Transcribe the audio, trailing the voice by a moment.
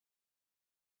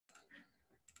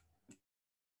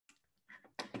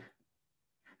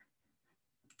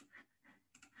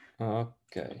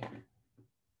Okay.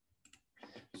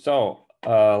 So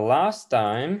last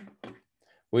time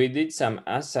we did some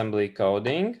assembly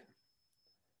coding,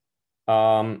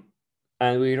 and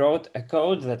we wrote a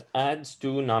code that adds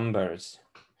two numbers.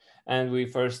 And we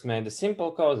first made a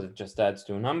simple code that just adds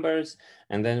two numbers,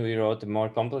 and then we wrote a more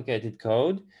complicated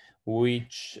code,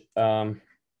 which a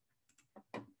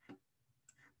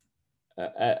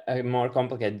more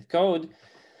complicated code,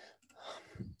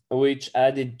 which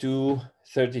added two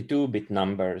 32-bit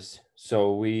numbers.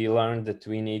 So we learned that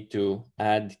we need to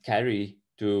add carry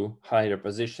to higher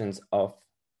positions of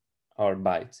our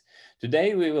bytes.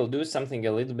 Today we will do something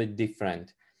a little bit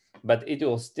different, but it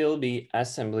will still be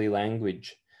assembly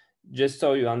language, just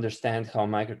so you understand how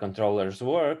microcontrollers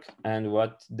work and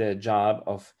what the job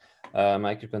of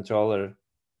microcontroller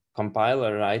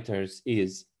compiler writers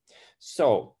is.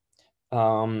 So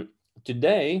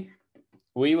today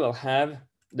we will have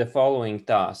the following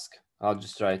task. I'll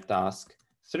just write task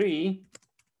 3.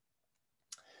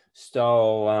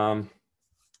 So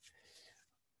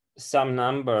some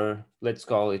number, let's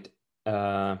call it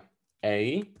A,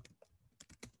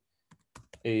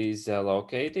 is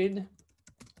located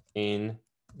in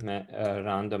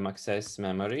random access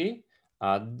memory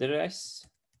address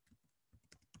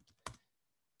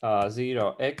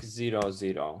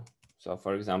 0x00. So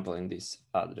for example, in this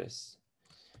address.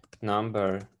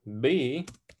 Number B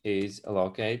is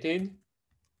located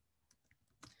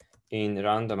in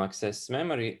random access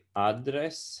memory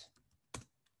address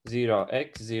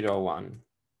 0x01.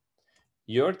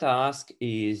 Your task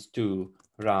is to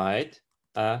write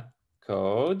a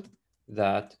code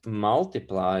that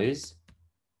multiplies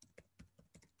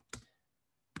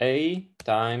A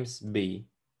times B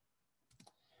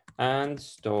and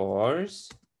stores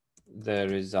the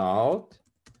result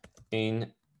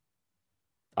in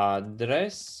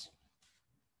address.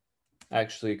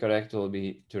 Actually, correct will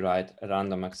be to write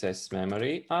random access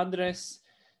memory address.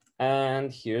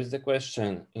 And here's the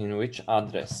question, in which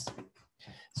address?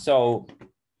 So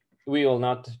we will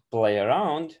not play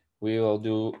around. We will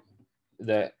do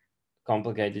the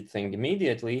complicated thing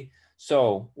immediately.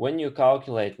 So when you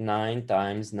calculate 9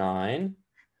 times 9,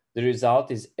 the result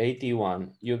is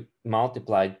 81. You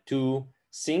multiply two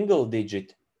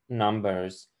single-digit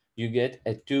numbers, you get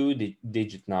a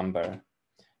two-digit number.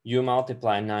 You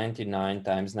multiply 99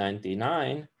 times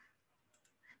 99,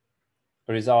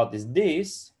 the result is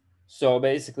this. So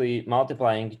basically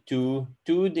multiplying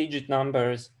two-digit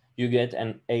numbers, you get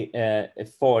a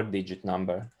four-digit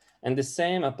number. And the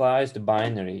same applies to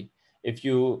binary. If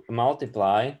you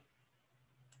multiply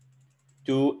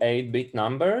two 8-bit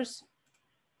numbers,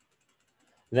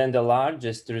 then the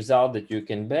largest result that you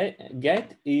can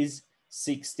get is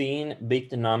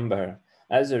 16-bit number.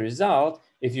 As a result,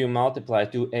 if you multiply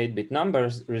two 8-bit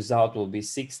numbers, result will be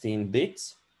 16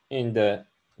 bits in the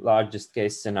largest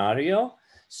case scenario.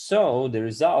 So the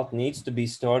result needs to be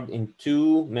stored in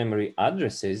two memory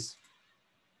addresses.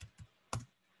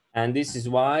 And this is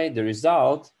why the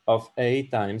result of A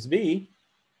times B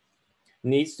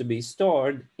needs to be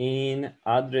stored in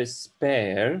address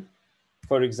pair.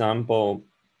 For example,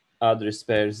 address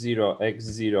pair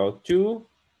 0x02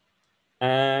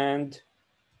 and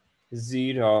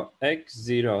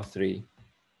 0x03.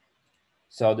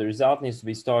 So the result needs to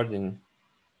be stored in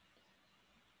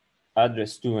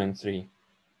address 2 and 3.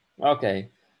 Okay,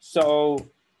 so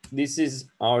this is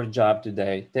our job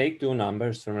today. Take two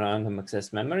numbers from random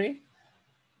access memory,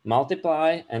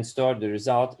 multiply and store the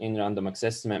result in random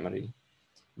access memory.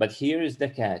 But here is the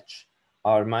catch.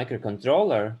 Our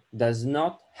microcontroller does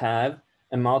not have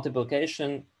a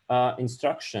multiplication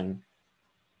instruction.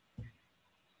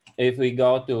 If we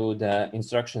go to the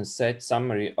instruction set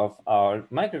summary of our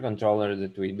microcontroller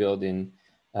that we build in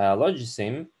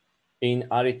Logisim, in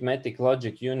arithmetic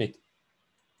logic unit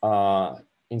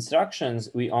instructions,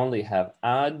 we only have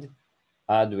add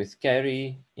with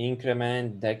carry,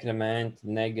 increment, decrement,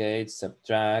 negate,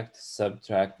 subtract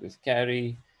with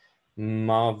carry,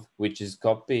 mov, which is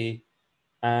copy,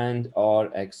 and or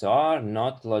XOR,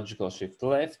 not logical shift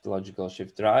left, logical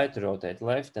shift right, rotate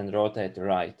left, and rotate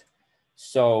right.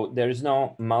 So there is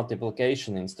no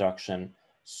multiplication instruction.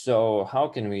 So how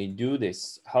can we do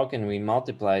this? How can we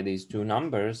multiply these two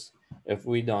numbers if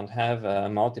we don't have a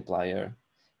multiplier?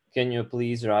 Can you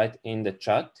please write in the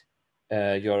chat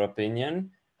your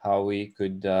opinion, how we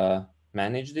could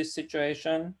manage this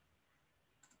situation?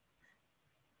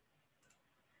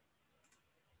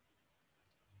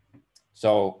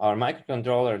 So our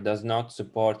microcontroller does not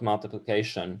support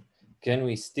multiplication. Can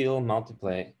we still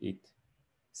multiply it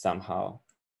somehow?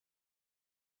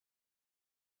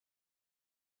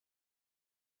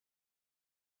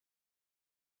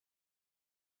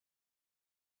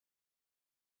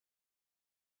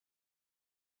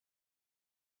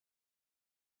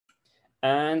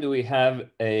 And we have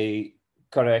a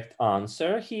correct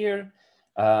answer here.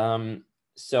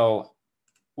 So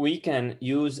we can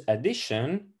use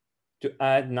addition to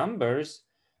add numbers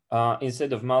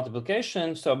instead of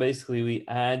multiplication. So basically we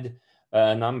add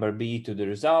number b to the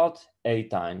result a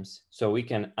times. So we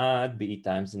can add b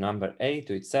times the number a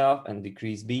to itself and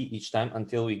decrease b each time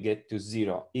until we get to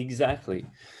 0. Exactly.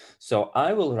 So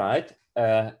I will write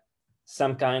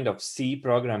some kind of C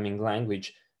programming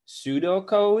language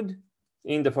pseudocode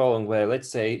in the following way. Let's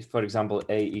say, for example,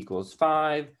 a equals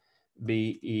 5,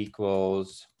 b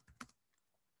equals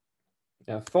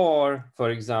 4, for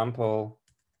example,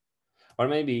 or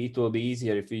maybe it will be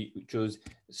easier if we choose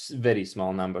very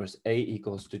small numbers. A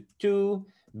equals to 2,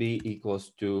 b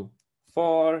equals to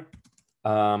 4.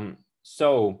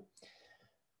 So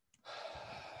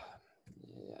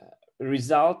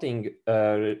resulting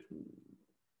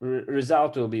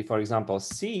result will be, for example,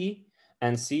 C,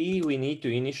 and C we need to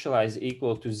initialize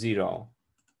equal to 0.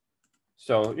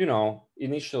 So, you know,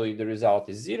 initially the result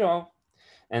is 0,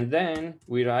 and then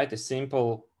we write a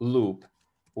simple loop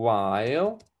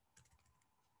while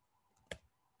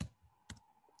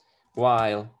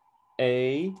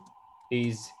a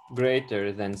is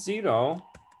greater than 0,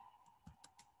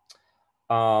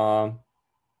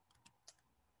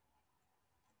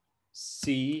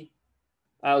 C,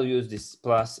 I'll use this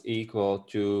plus equal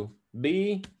to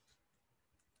b,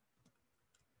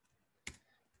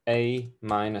 a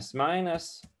minus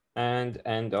minus, and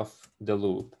end of the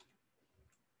loop.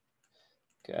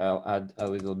 Okay, I'll add a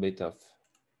little bit of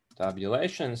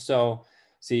tabulation. So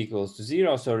c equals to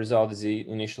 0, so result is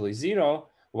initially 0,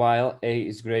 while a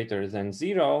is greater than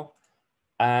 0,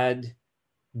 add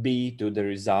b to the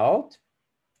result,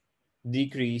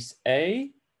 decrease a,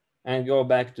 and go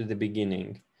back to the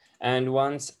beginning. And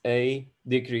once a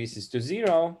decreases to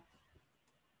 0,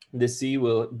 the c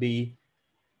will be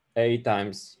a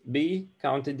times b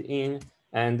counted in,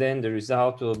 and then the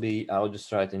result will be, I'll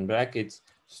just write in brackets,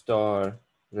 store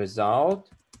result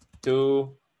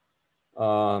to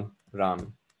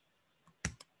RAM.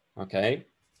 Okay.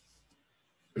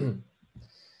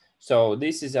 So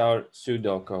this is our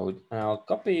pseudocode, and I'll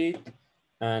copy it,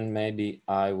 and maybe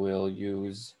I will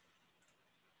use,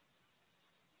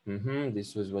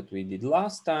 this was what we did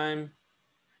last time.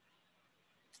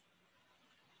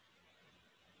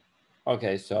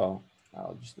 Okay, so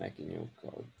I'll just make a new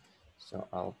code. So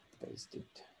I'll paste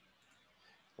it.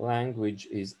 Language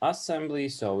is assembly,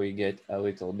 so we get a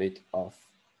little bit of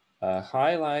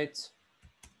highlights.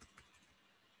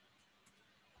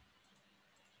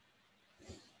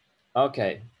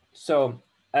 Okay, so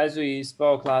as we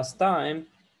spoke last time,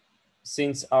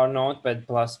 since our Notepad++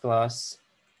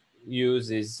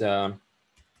 uses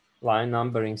line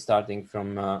numbering starting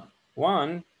from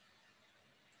 1,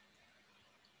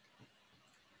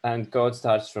 and code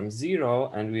starts from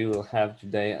 0, and we will have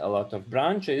today a lot of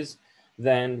branches,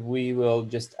 then we will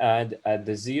just add at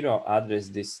the 0 address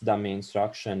this dummy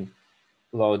instruction,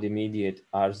 load immediate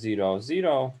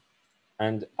R00,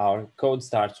 and our code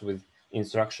starts with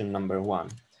instruction number 1.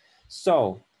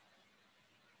 So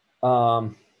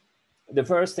the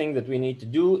first thing that we need to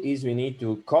do is we need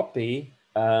to copy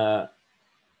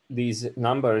these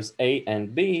numbers A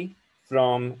and B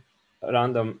from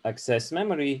random access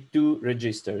memory to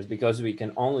registers, because we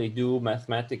can only do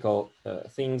mathematical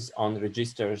things on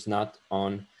registers, not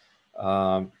on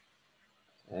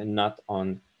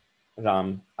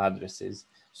RAM addresses.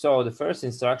 So the first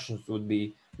instructions would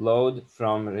be load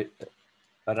from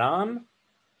RAM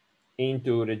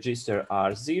into register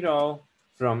R0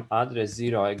 from address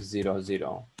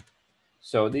 0x00.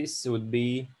 So this would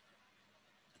be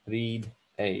read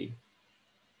A.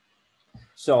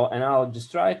 So, and I'll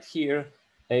just write here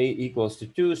A equals to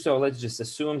 2. So let's just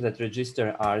assume that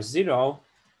register R0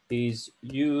 is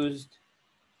used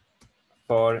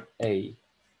for A.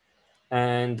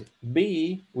 And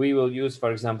B, we will use,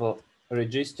 for example,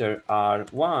 register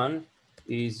R1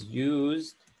 is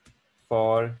used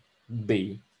for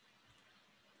B.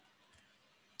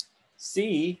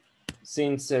 C,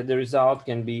 since the result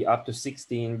can be up to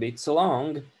 16 bits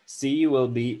long, C will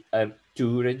be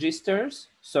 2 registers.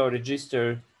 So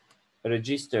register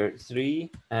 3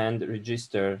 and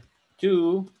register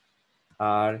 2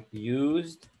 are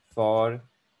used for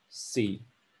C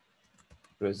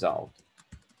result.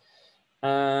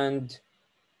 And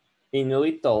in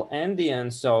little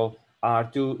endian, so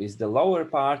R2 is the lower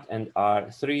part and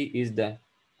R3 is the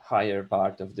higher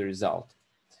part of the result.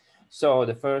 So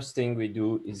the first thing we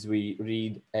do is we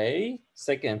read A.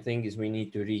 Second thing is we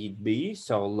need to read B.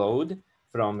 So load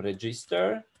from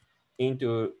register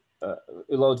into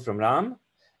load from RAM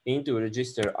into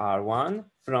register R1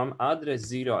 from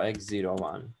address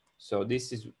 0x01. So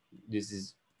this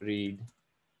is read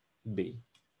B.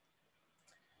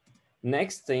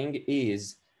 Next thing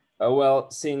is, well,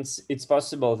 since it's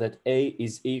possible that A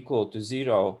is equal to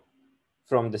 0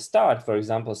 from the start, for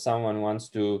example, someone wants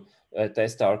to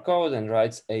test our code and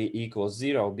writes A equals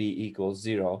 0, B equals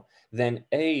 0, then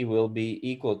A will be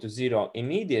equal to 0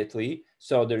 immediately.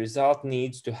 So the result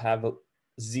needs to have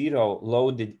 0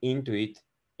 loaded into it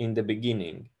in the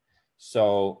beginning.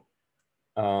 So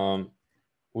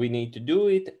we need to do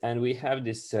it, and we have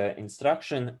this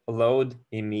instruction load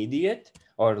immediate,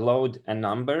 or load a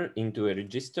number into a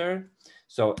register.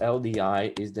 So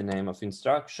LDI is the name of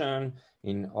instruction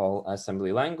in all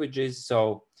assembly languages.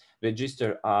 So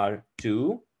register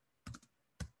R2,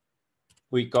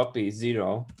 we copy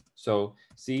 0. So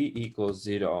C equals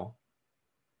 0,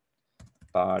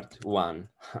 part 1.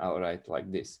 I'll write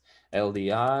like this.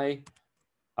 LDI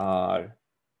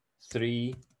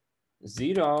R3,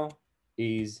 0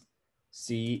 is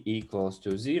C equals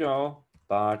to 0,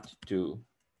 part 2.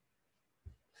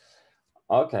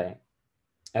 Okay,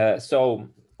 so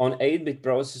on 8-bit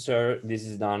processor, this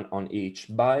is done on each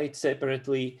byte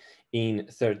separately. In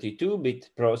 32-bit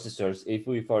processors, if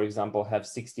we, for example, have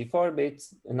 64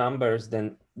 bits numbers,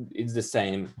 then it's the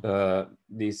same.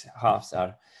 These halves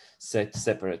are set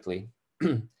separately.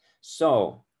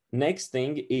 So next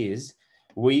thing is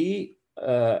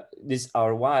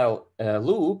our while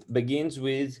loop begins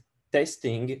with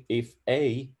testing if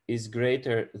A is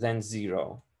greater than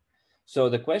 0. So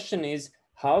the question is,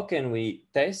 how can we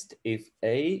test if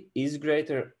A is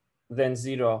greater than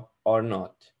 0 or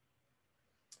not?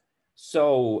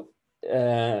 So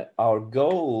our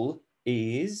goal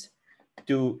is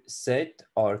to set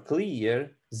or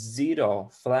clear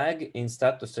 0 flag in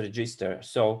status register.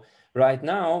 So right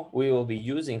now we will be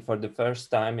using for the first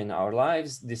time in our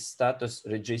lives this status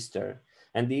register.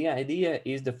 And the idea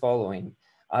is the following.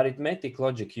 Arithmetic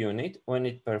logic unit, when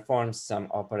it performs some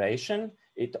operation,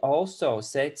 it also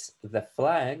sets the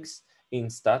flags in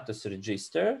status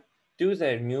register to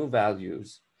their new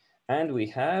values. And we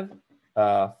have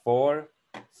 4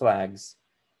 flags: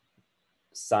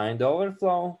 signed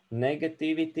overflow,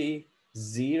 negativity,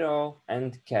 0,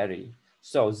 and carry.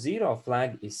 So 0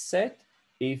 flag is set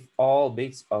if all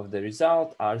bits of the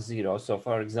result are 0. So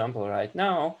for example, right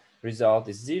now, result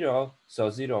is 0, so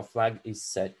 0 flag is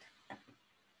set.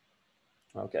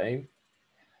 Okay.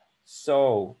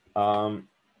 So,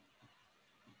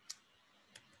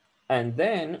 and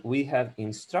then we have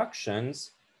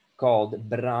instructions called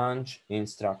branch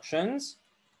instructions,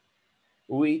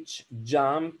 which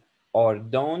jump or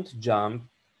don't jump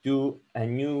to a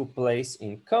new place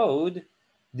in code,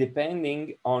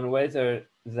 depending on whether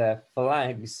the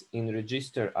flags in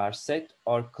register are set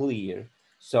or clear.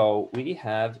 So we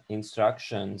have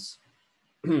instructions,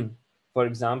 for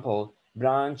example,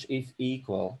 branch if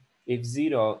equal. If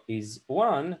 0 is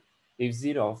 1, if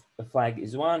 0 flag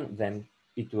is 1, then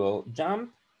it will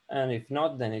jump. And if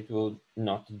not, then it will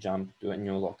not jump to a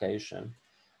new location.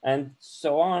 And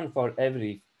so on for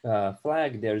every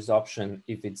flag, there's option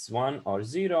if it's 1 or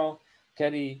 0,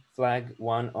 carry flag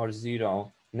 1 or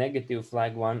 0, negative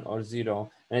flag 1 or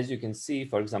 0. And as you can see,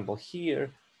 for example,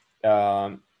 here,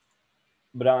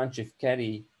 branch if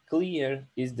carry clear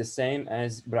is the same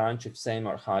as branch if same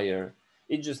or higher.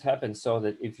 It just happens so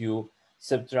that if you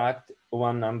subtract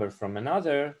one number from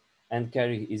another and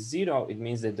carry is 0, it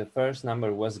means that the first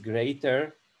number was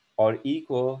greater or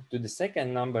equal to the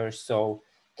second number. So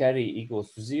carry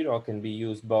equals to 0 can be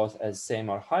used both as same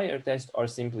or higher test or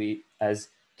simply as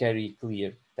carry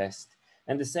clear test.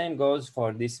 And the same goes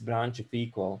for this branch if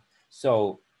equal.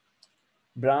 So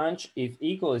branch if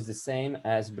equal is the same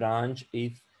as branch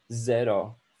if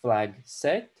 0 flag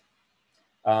set.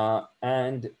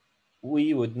 And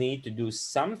we would need to do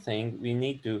something. We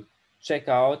need to check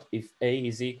out if A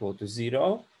is equal to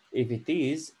 0. If it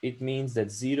is, it means that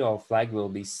 0 flag will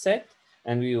be set,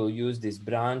 and we will use this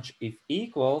branch if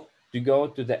equal to go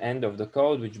to the end of the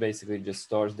code, which basically just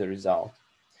stores the result.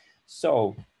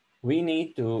 So we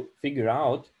need to figure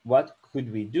out what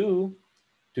could we do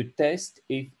to test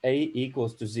if A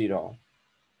equals to 0.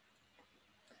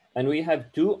 And we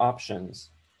have two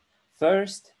options.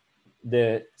 First,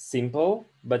 the simple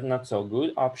but not so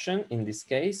good option in this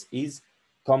case is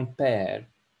compare.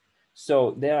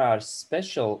 So there are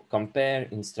special compare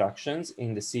instructions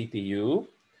in the CPU,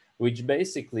 which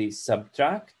basically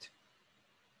subtract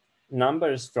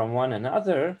numbers from one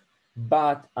another,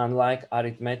 but unlike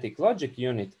arithmetic logic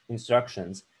unit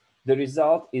instructions, the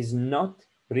result is not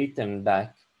written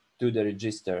back to the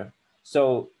register.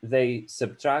 So they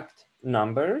subtract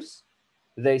numbers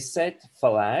they set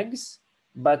flags,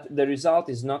 but the result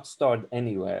is not stored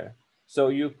anywhere. So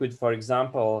you could, for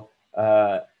example,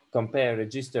 compare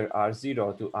register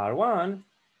R0 to R1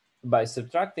 by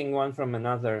subtracting one from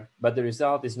another, but the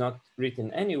result is not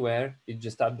written anywhere, it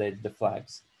just updates the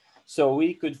flags. So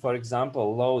we could, for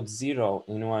example, load 0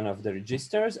 in one of the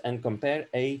registers and compare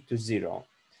A to 0,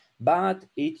 but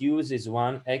it uses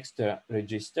one extra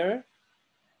register.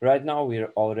 Right now,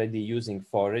 we're already using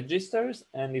 4 registers,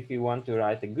 and if we want to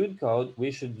write a good code,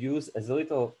 we should use as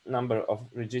little number of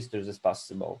registers as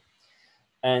possible.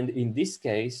 And in this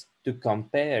case, to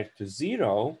compare to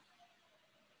 0,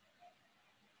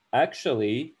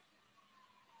 actually,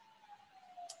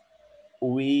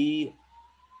 we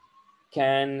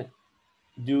can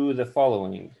do the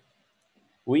following.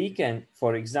 We can,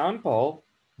 for example,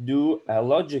 do a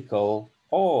logical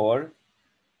OR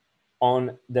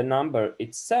on the number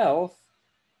itself.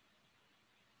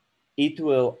 It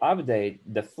will update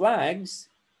the flags,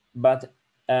 but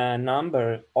a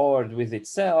number ORed with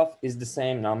itself is the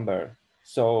same number.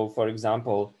 So for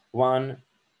example,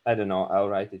 I don't know, I'll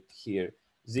write it here,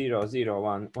 0, 0,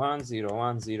 1, 1, 0,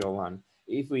 1, 0, 1.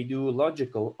 If we do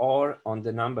logical OR on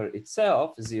the number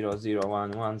itself, 0, 0,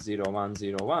 1, 1, 0, 1,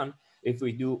 0, 1, if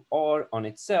we do OR on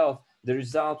itself, the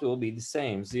result will be the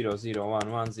same, 0, 0,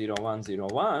 1, 1, 0, 1, 0,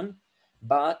 1,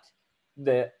 but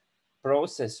the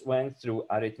process went through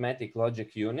arithmetic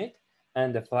logic unit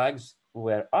and the flags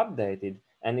were updated.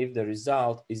 And if the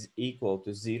result is equal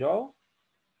to 0,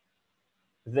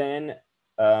 then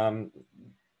the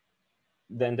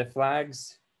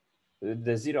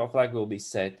 0 flag will be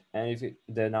set. And if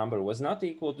the number was not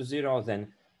equal to 0,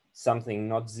 then something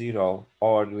not 0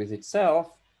 ORed with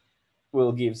itself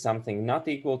will give something not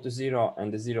equal to 0,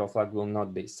 and the 0 flag will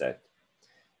not be set.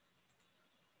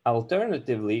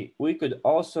 Alternatively, we could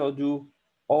also do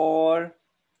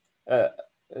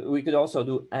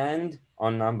AND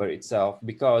on number itself,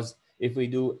 because if we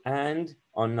do AND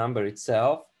on number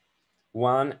itself,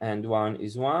 1 and 1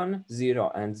 is 1,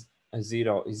 0 and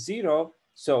 0 is 0.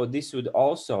 So this would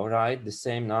also write the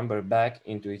same number back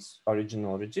into its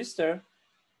original register,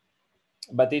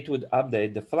 but it would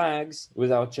update the flags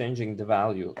without changing the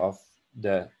value of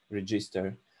the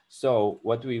register. So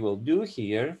what we will do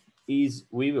here is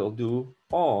we will do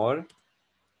OR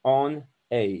on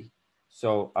A.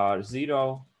 So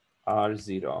R0,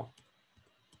 R0.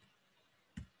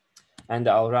 And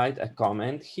I'll write a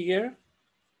comment here,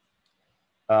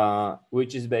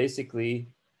 which is basically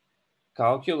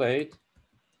calculate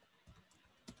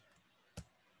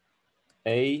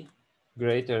A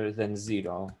greater than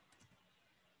 0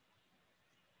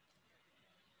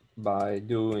 by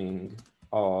doing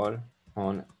OR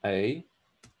on A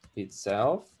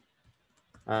itself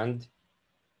and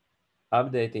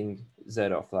updating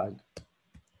 0 flag.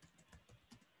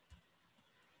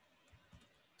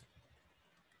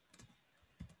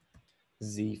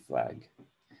 Z flag.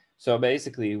 So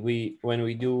basically, when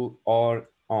we do OR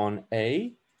on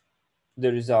A,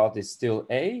 the result is still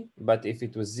A, but if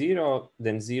it was 0,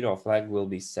 then 0 flag will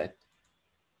be set.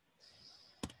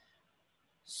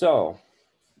 So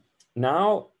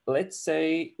now let's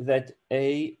say that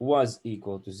A was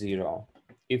equal to 0.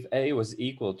 If A was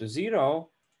equal to 0,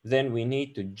 then we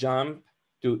need to jump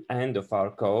to end of our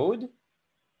code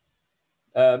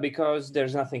because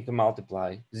there's nothing to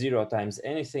multiply. 0 times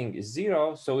anything is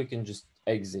 0, so we can just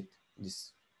exit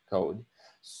this code.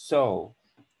 So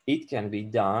it can be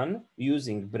done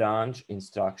using branch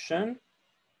instruction.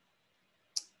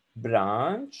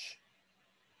 Branch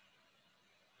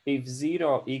if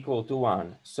 0 equal to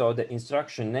 1. So the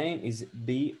instruction name is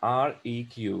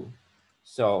BREQ.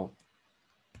 So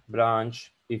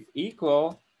branch if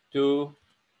equal to,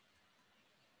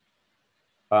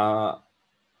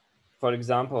 for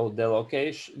example,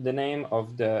 the name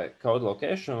of the code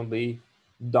location will be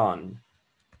done.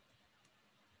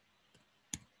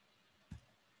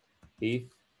 If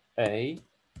A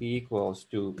equals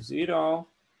to 0,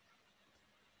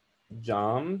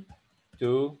 jump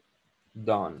to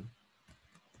done.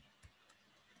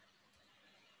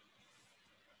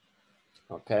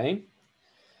 Okay.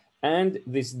 And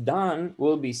this done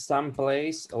will be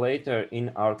someplace later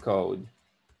in our code.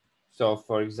 So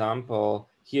for example,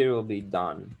 here will be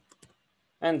done.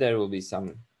 And there will be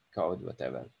some code,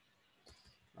 whatever.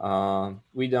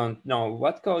 We don't know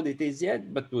what code it is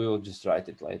yet, but we will just write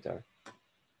it later.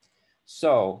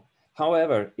 So,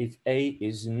 however, if A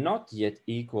is not yet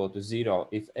equal to 0,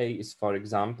 if A is, for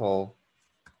example,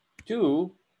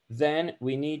 2, then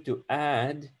we need to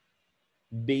add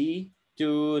B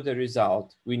to the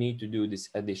result. We need to do this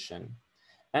addition.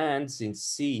 And since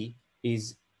C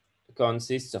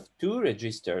consists of 2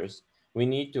 registers, we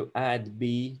need to add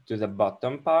B to the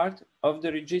bottom part of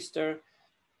the register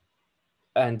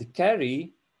and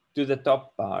carry to the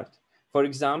top part. For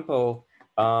example,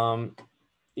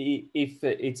 if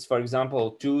it's, for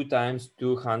example, 2 times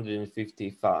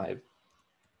 255,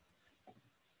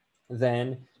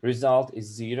 then result is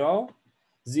 0.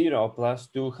 0 plus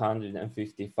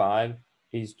 255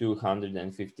 is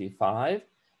 255,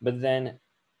 but then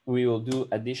we will do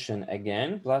addition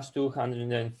again, plus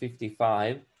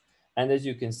 255, and as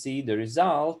you can see, the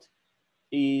result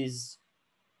is,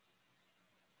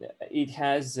 it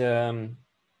has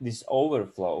this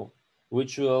overflow,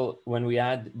 which will, when we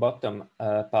add bottom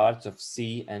parts of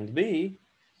C and B,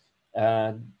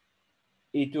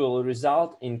 it will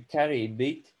result in carry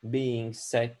bit being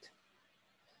set.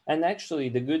 And actually,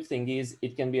 the good thing is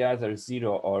it can be either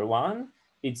 0 or 1.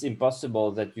 It's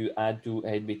impossible that you add two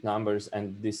 8-bit numbers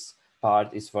and this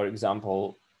part is, for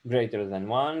example, greater than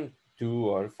 1, 2,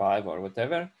 or 5, or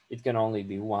whatever. It can only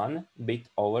be 1 bit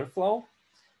overflow.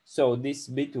 So this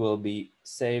bit will be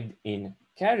saved in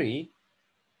carry.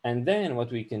 And then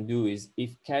what we can do is,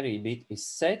 if carry bit is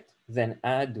set, then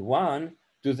add 1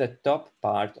 to the top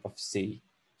part of C.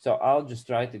 So I'll just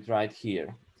write it right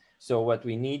here. So what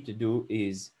we need to do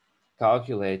is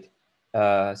calculate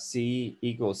C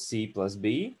equals C plus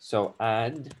B. So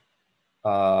add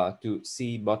to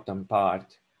C bottom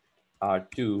part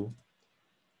R2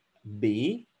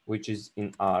 B, which is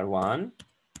in R1.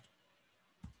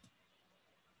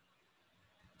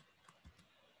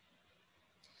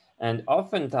 And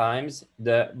oftentimes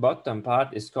the bottom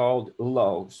part is called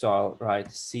low. So I'll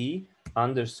write C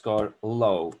underscore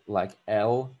low, like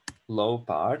L low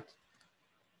part,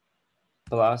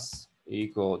 plus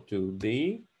equal to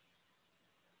B.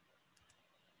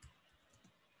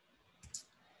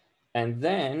 And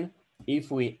then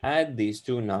if we add these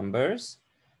two numbers,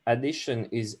 addition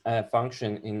is a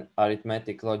function in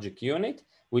arithmetic logic unit,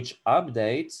 which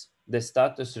updates the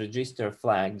status register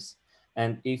flags.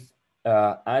 And if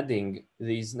adding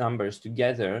these numbers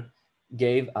together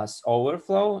gave us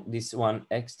overflow, this one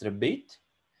extra bit,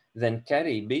 then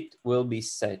carry bit will be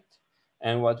set.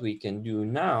 And what we can do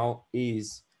now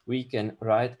is we can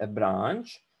write a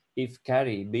branch. If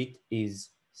carry bit is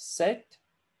set,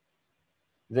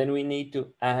 then we need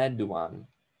to add 1.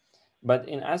 But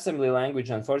in assembly language,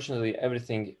 unfortunately,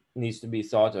 everything needs to be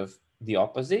thought of the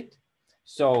opposite.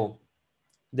 So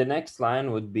the next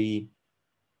line would be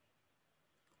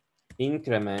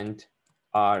increment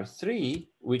R3,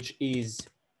 which is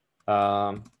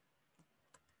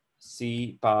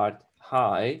C part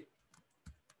high.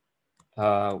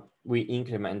 We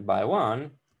increment by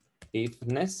 1 if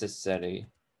necessary.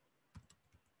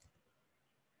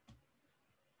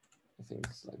 I think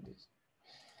it's like this.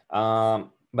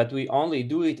 But we only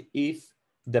do it if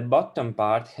the bottom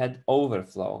part had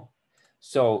overflow.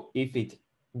 So if it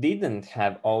didn't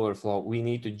have overflow, we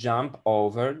need to jump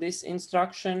over this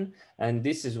instruction. And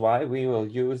this is why we will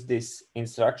use this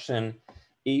instruction: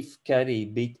 if carry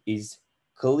bit is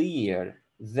clear,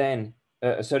 then,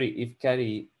 if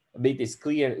carry bit is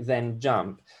clear, then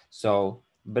jump. So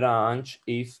branch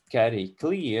if carry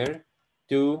clear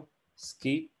to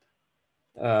skip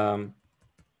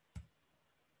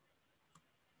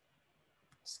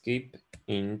skip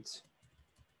int.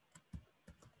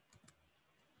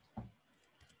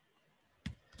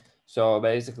 So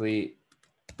basically,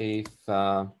 if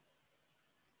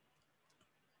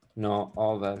no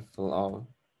overflow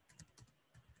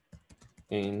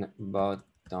in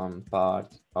bottom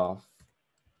part of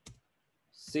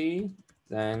C,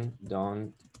 then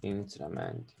don't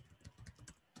increment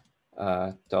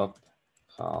top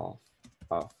half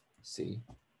of C.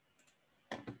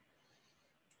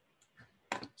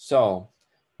 So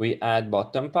we add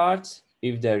bottom parts.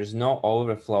 If there is no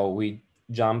overflow, we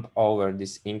jump over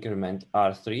this increment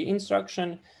R3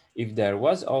 instruction. If there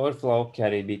was overflow,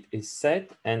 carry bit is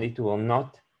set and it will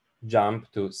not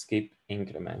jump to skip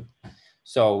increment.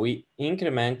 So we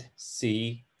increment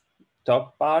C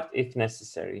top part if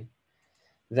necessary.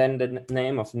 Then the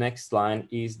name of next line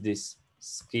is this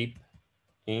skip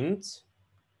int.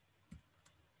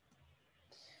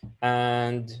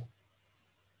 And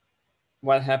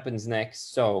what happens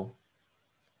next? So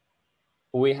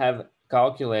we have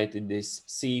calculated this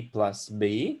C plus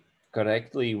B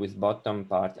correctly with bottom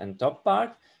part and top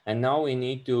part. And now we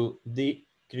need to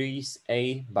decrease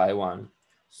A by 1.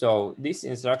 So this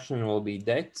instruction will be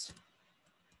det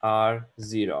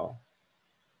R0,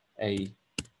 A.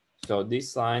 So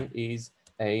this line is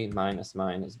A minus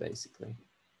minus basically.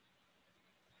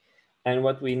 And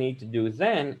what we need to do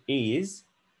then is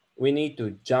we need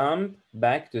to jump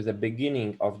back to the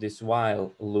beginning of this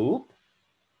while loop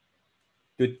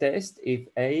to test if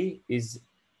A is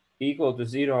equal to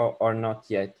 0 or not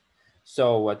yet.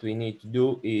 So what we need to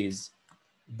do is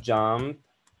jump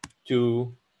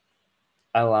to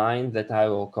a line that I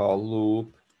will call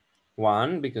loop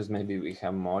 1, because maybe we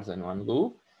have more than one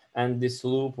loop. And this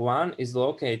loop 1 is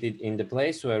located in the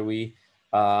place where we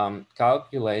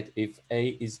calculate if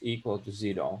A is equal to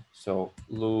 0. So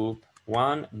loop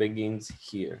 1 begins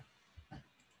here.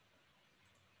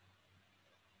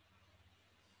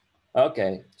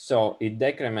 Okay, so it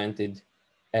decremented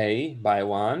A by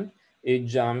 1. It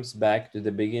jumps back to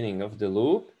the beginning of the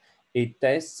loop. It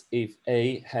tests if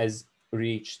A has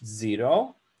reached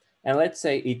 0. And let's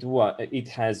say it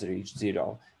has reached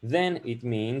 0. Then it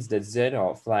means that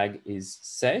 0 flag is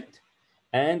set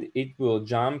and it will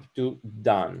jump to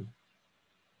done.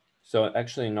 So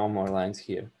actually no more lines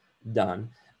here, done.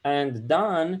 And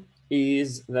done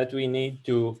is that we need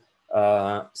to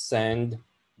send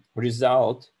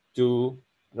result to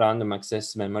random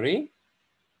access memory,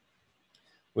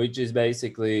 which is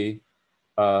basically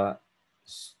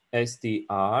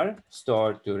str,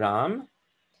 store to RAM,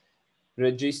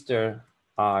 register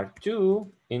R2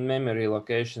 in memory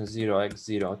location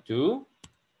 0x02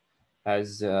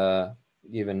 as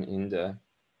given in the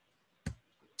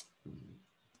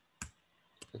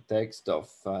text of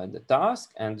the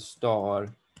task, and store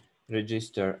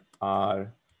register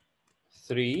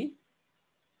R3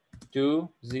 to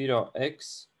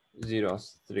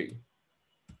 0x03.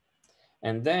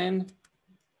 And then,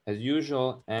 as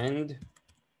usual, end,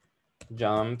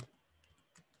 jump,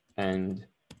 end.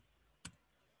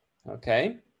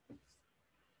 Okay.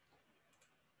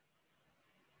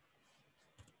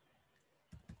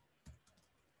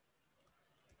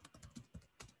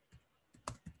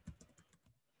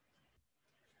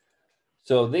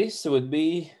 So this would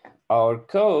be our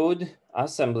code,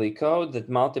 assembly code that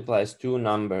multiplies two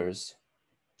numbers.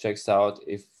 Checks out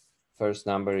if first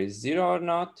number is 0 or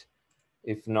not.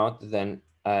 If not, then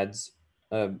adds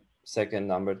a second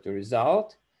number to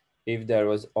result. If there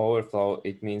was overflow,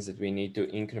 it means that we need to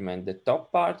increment the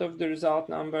top part of the result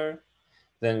number.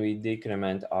 Then we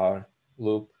decrement our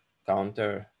loop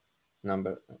counter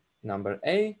number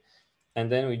A,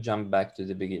 and then we jump back to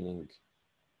the beginning.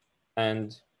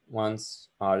 And once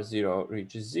R0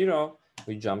 reaches 0,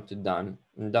 we jump to done.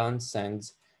 And done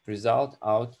sends result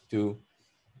out to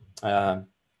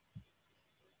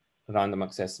random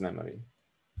access memory.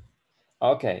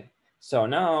 Okay, so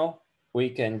now we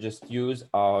can just use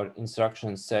our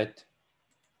instruction set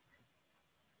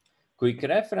quick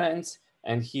reference,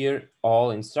 and here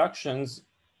all instructions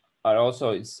are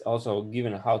also, it's also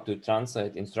given how to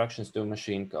translate instructions to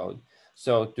machine code.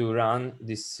 So to run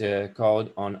this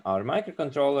code on our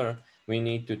microcontroller, we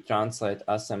need to translate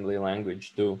assembly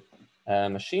language to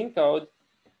machine code.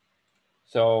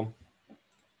 So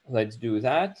let's do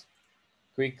that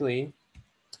quickly.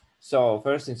 So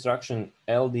first instruction,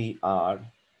 LDR.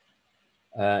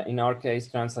 In our case,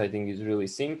 translating is really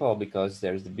simple because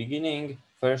there's the beginning,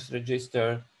 first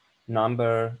register,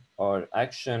 number or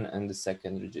action, and the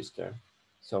second register.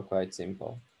 So quite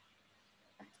simple.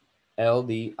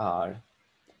 LDR.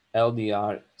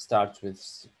 LDR starts with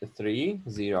 3,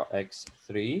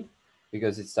 0x3,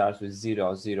 because it starts with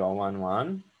 0, 0, 1,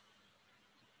 1.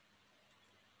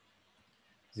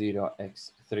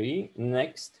 0x3.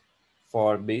 Next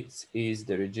 4 bits is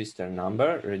the register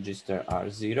number, register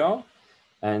R0.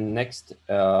 And next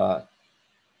 2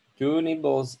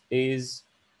 nibbles is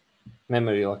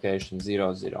memory location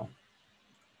 0, 0.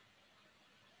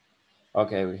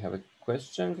 Okay, we have a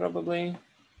question probably.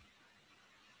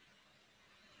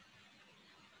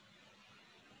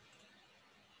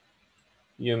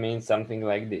 You mean something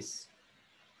like this,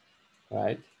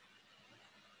 right?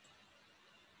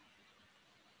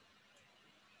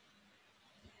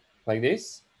 Like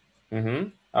this?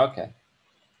 Okay.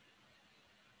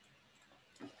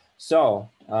 So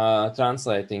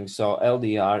translating, so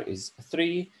LDR is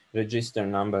 3, register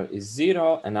number is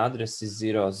 0, and address is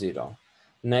 0, 0.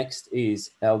 Next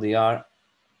is LDR,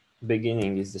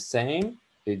 beginning is the same,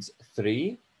 it's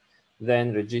 3.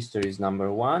 Then register is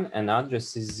number 1, and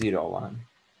address is 0, 1.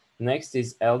 Next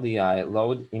is LDI,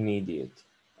 load immediate.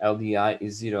 LDI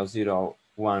is 0, 0,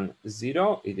 1,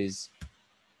 0. It is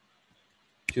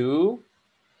 2.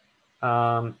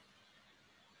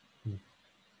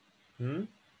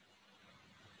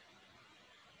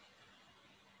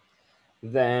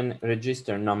 Then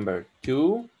register number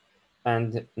 2,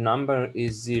 and number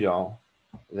is 0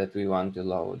 that we want to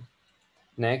load.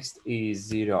 Next is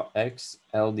 0x,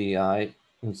 LDI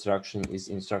instruction is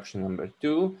instruction number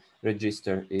 2,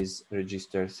 register is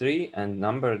register 3, and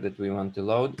number that we want to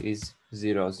load is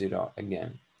 0, 0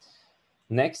 again.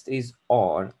 Next is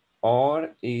OR. OR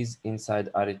is inside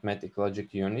arithmetic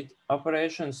logic unit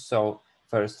operations. So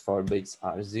first 4 bits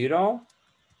are 0.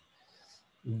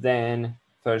 Then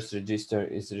first register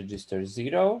is register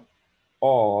 0.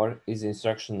 OR is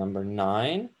instruction number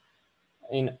 9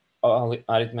 in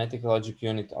arithmetic logic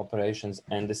unit operations.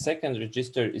 And the second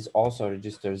register is also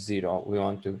register 0. We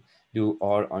want to do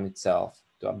OR on itself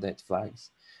to update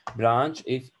flags. Branch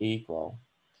if equal.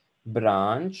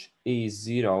 Branch is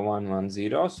 0, 1, 1,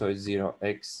 0, so it's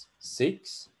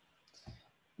 0x6.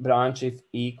 Branch if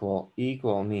equal,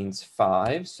 equal means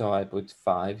 5, so I put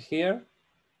 5 here.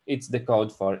 It's the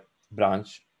code for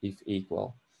branch if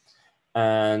equal.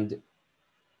 And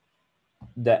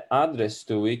the address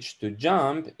to which to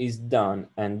jump is done,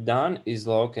 and done is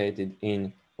located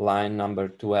in line number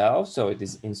 12, so it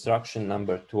is instruction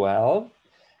number 12,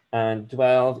 and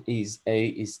 12 is A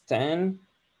is 10,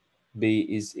 B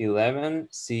is 11,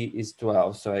 C is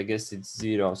 12, so I guess it's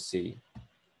 0C.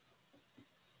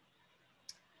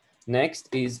 Next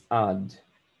is add.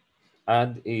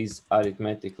 Add is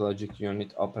arithmetic logic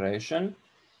unit operation.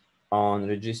 On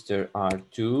register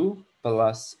R2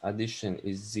 plus addition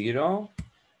is 0,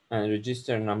 and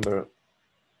register number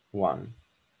 1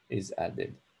 is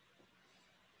added.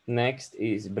 Next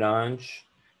is branch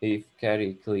if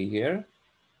carry clear.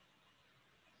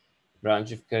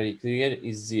 Branch if carry clear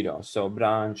is 0, so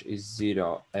branch is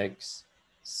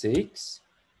 0x6.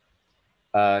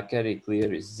 Carry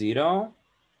clear is 0.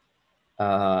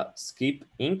 Skip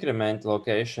increment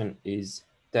location is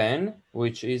 10,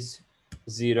 which is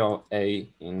 0A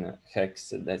in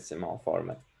hexadecimal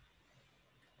format.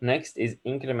 Next is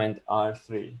increment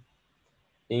R3.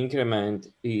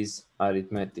 Increment is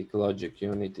arithmetic logic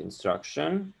unit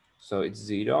instruction, so it's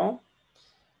 0.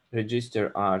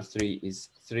 Register R3 is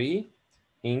 3.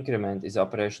 Increment is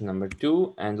operation number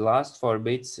 2, and last 4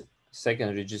 bits,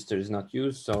 second register is not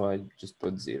used, so I just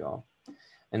put 0.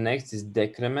 And next is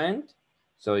decrement,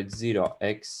 so it's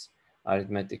 0x,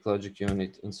 arithmetic logic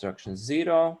unit instruction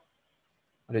 0.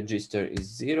 Register is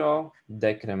 0.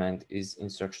 Decrement is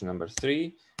instruction number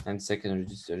 3, and second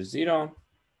register 0.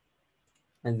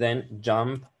 And then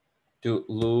jump to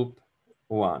loop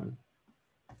 1.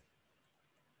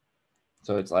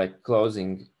 So it's like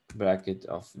closing bracket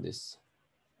of this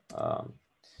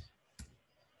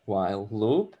while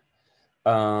loop.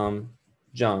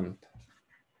 Jump.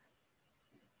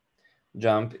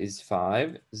 Jump is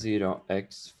 5,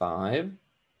 0x5.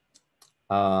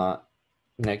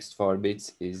 Next 4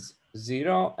 bits is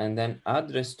 0, and then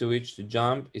address to which to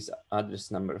jump is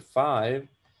address number 5,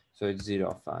 so it's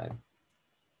 0, 5.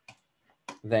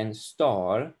 Then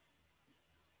store.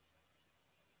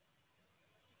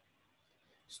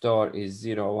 Store is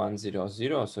 0, 1, 0,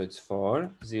 0, so it's 4,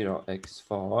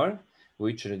 0x4.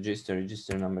 Which register?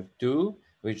 Register number 2.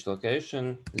 Which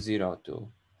location? 0, 2.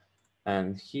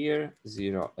 And here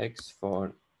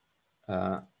 0x4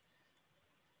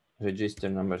 register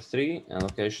number 3 and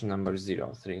location number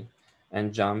 0, 3.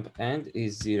 And jump end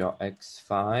is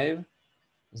 0x5,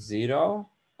 0,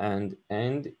 and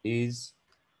end is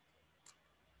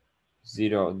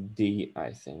 0D,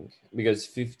 I think, because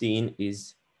 15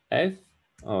 is F.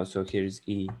 Oh, so here's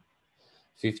E.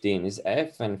 15 is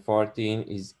F and 14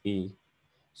 is E.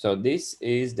 So this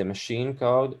is the machine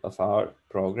code of our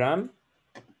program.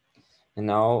 And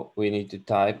now we need to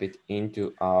type it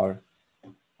into our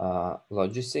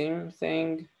Logisim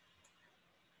thing.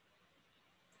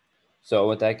 So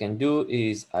what I can do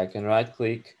is I can right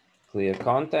click, clear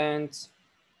contents,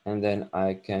 and then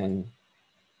I can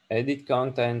edit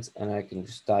contents and I can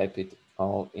just type it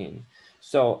all in.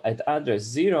 So at address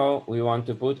 0, we want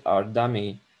to put our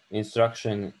dummy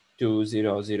instruction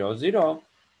 2000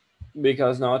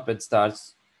 because Notepad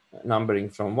starts numbering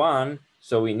from 1.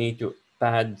 So we need to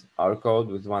pad our code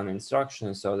with 1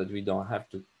 instruction so that we don't have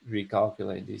to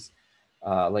recalculate these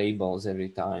labels every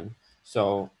time.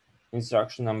 So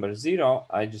instruction number 0,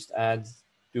 I just add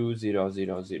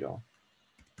 2000.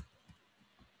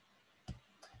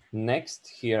 Next,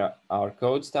 here our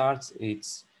code starts.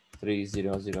 It's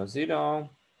 3000,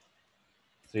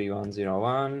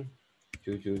 3101,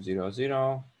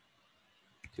 2200,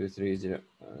 2300, 2300,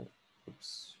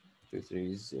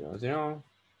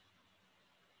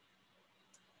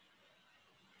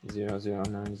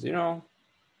 0090,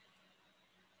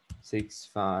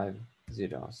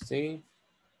 650C,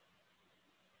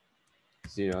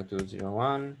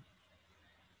 0201,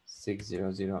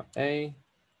 600A,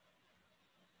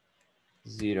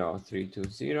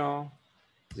 0320,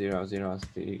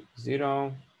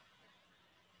 0030,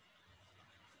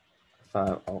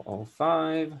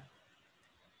 5005,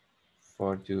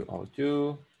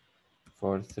 4202,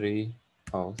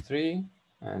 4303,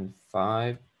 and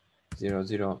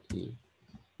 500E.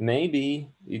 Maybe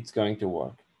it's going to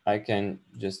work. I can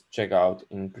just check out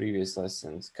in previous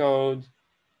lessons code.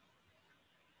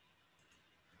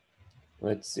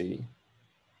 Let's see.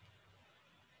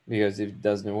 Because if it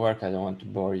doesn't work, I don't want to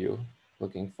bore you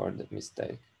looking for the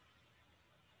mistake.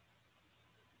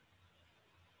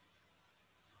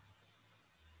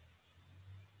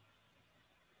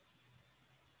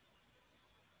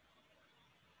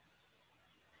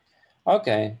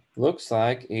 Okay, looks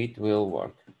like it will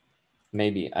work.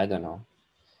 Maybe, I don't know.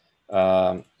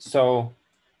 So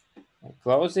I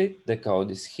close it, the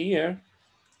code is here.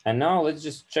 And now let's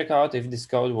just check out if this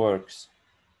code works.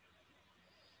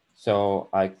 So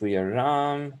I clear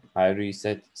RAM, I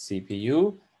reset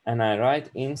CPU, and I write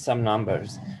in some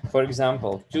numbers. For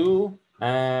example, 2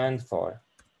 and 4.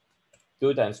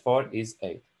 2 times 4 is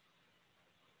 8.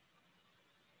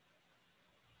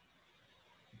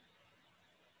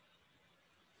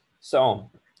 So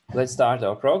let's start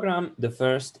our program. The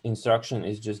first instruction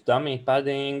is just dummy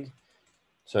padding,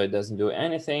 so it doesn't do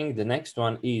anything. The next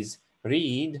one is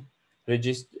read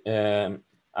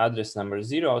address number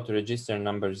 0 to register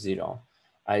number 0.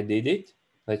 I did it.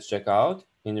 Let's check out.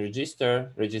 In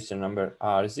register number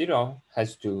R0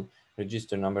 has 2.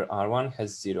 Register number R1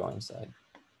 has 0 inside.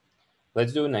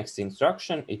 Let's do next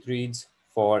instruction. It reads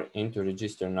 4 into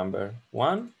register number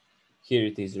 1. Here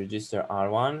it is, register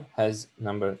R1 has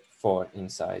number 4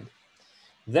 inside.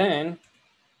 Then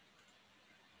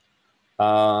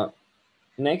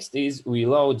next is we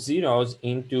load zeros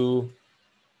into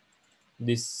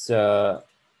this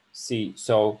C.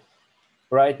 So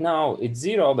right now it's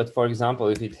 0, but for example,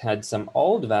 if it had some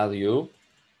old value,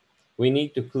 we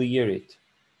need to clear it.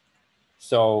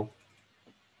 So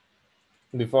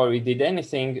before we did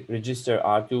anything, register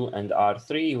R2 and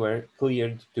R3 were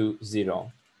cleared to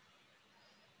 0.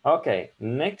 Okay,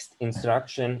 next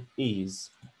instruction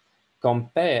is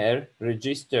compare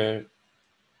test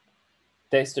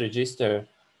register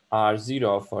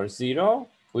R0 for 0,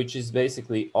 which is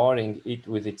basically ORing it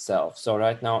with itself. So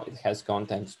right now it has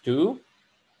content 2.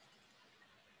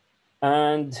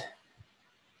 And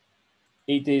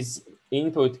it is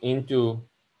input into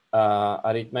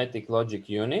arithmetic logic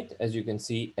unit. As you can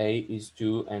see, A is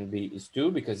 2 and B is 2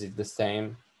 because it's the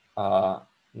same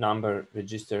number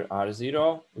register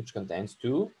R0, which contains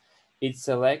 2. It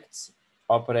selects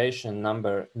operation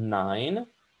number 9,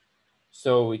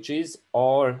 so which is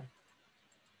OR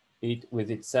it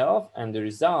with itself, and the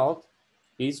result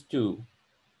is 2.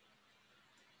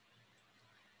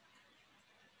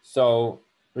 So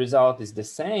result is the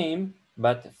same,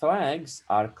 but flags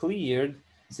are cleared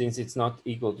since it's not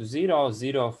equal to 0.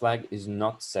 0 flag is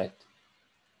not set.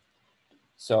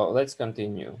 So let's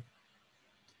continue.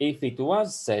 If it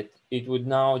was set, it would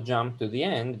now jump to the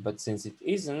end, but since it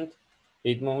isn't,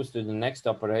 it moves to the next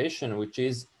operation, which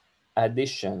is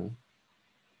addition.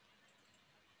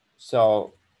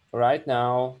 So right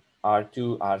now,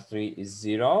 R2, R3 is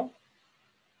 0.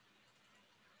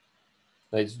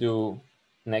 Let's do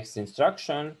next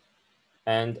instruction,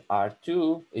 and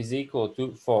R2 is equal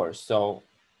to 4. So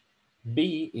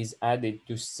B is added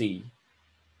to C.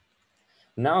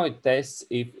 Now it tests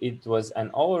if it was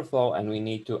an overflow and we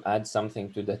need to add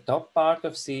something to the top part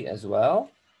of C as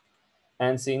well.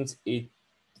 And since it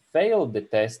failed the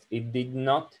test, it did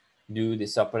not do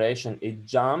this operation. It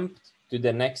jumped to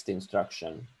the next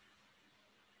instruction.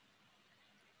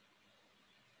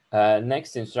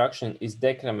 Next instruction is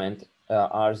decrement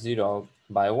R0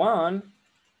 by 1.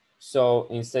 So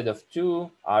instead of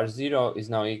 2, R0 is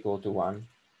now equal to 1.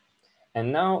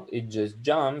 And now it just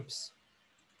jumps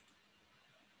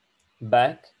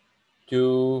back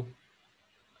to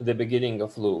the beginning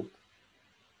of loop.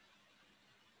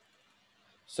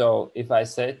 So if I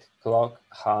set clock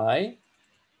high,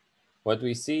 what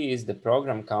we see is the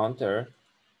program counter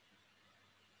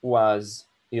was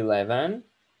 11.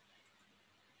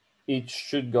 It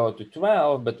should go to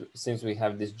 12, but since we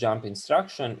have this jump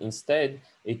instruction, instead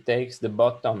it takes the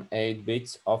bottom 8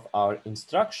 bits of our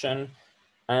instruction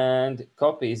and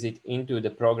copies it into the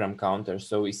program counter.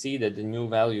 So we see that the new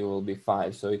value will be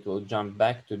 5. So it will jump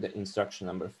back to the instruction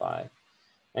number 5.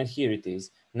 And here it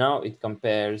is. Now it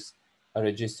compares a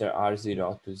register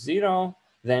R0 to 0.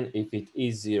 Then if it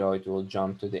is 0, it will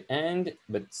jump to the end.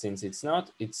 But since it's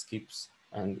not, it skips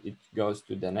and it goes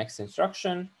to the next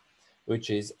instruction, which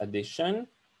is addition.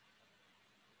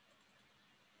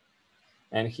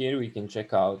 And here we can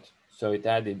check out. So it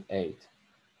added 8.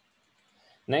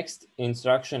 Next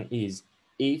instruction is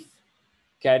if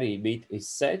carry bit is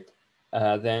set,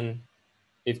 then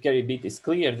if carry bit is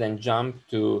clear, then jump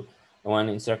to one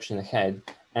instruction ahead.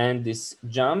 And this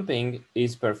jumping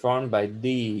is performed by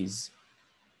these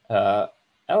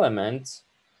elements.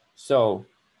 So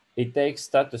it takes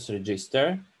status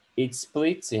register, it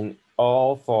splits in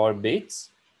all 4 bits,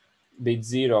 bit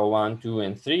 0, 1, 2,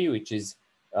 and 3, which is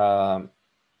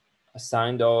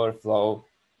assigned overflow,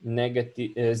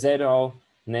 negative, 0,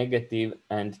 negative,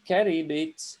 and carry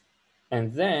bits.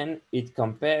 And then it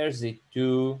compares it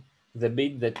to the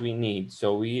bit that we need.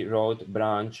 So we wrote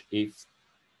branch if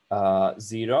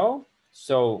 0.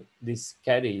 So this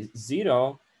carry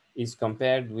 0 is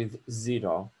compared with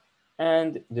 0.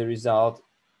 And the result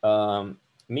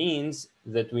means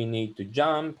that we need to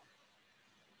jump.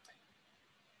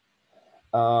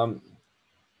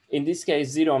 In this case,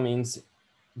 0 means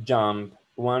jump.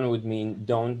 1 would mean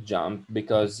don't jump,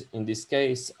 because in this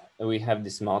case, we have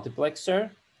this multiplexer,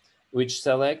 which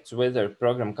selects whether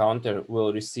program counter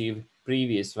will receive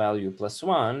previous value plus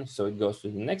 1, so it goes to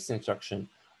the next instruction,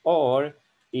 or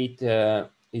it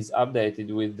is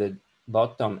updated with the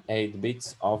bottom 8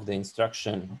 bits of the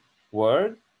instruction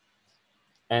word.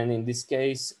 And in this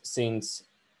case, since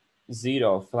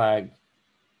 0 flag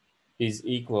is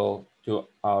equal to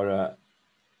our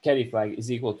carry flag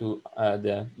is equal to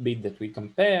the bit that we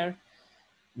compare,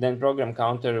 then program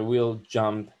counter will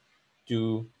jump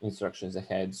 2 instructions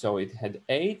ahead. So it had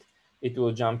 8, it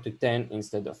will jump to 10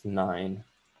 instead of 9.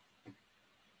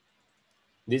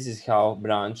 This is how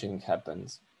branching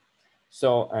happens.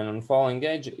 So, and on falling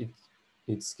edge,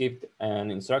 it skipped an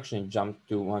instruction, jumped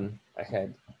to 1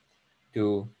 ahead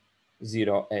to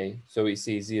 0A. So we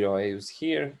see 0A was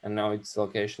here, and now its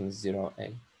location is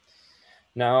 0A.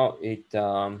 Now it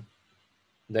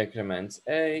decrements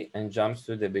A and jumps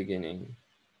to the beginning.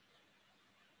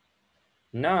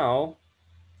 Now,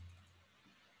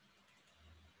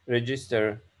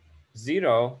 register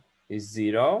 0 is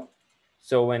 0.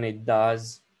 So when it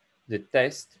does the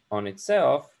test on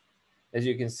itself, as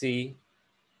you can see,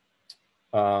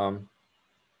 MCU.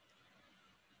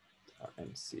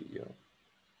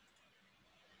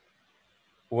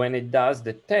 When it does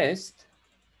the test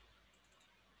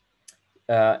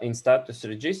in status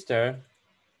register,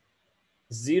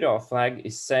 0 flag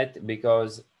is set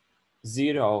because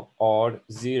 0 or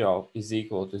 0 is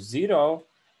equal to 0.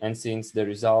 And since the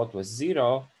result was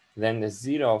 0, then the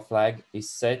 0 flag is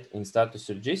set in status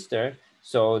register.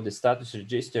 So the status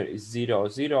register is 0,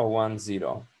 0, 1,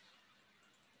 0.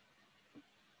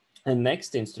 And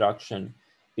next instruction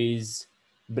is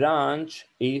branch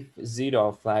if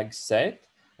 0 flag set.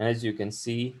 And as you can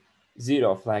see,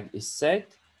 0 flag is set.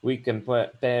 We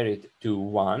compare it to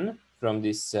 1 from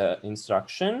this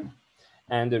instruction,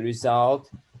 and the result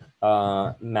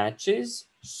matches.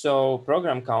 So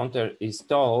program counter is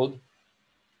told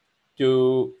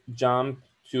to jump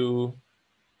to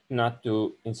not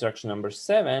to instruction number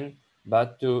 7,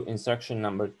 but to instruction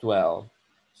number 12.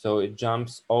 So it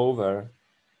jumps over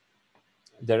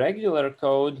the regular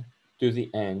code to the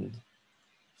end.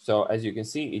 So as you can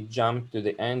see, it jumped to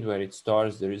the end where it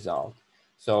stores the result.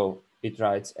 So it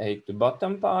writes 8 to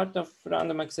bottom part of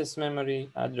random access memory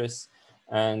address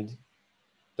and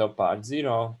top part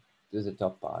 0 to the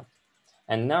top part.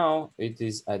 And now it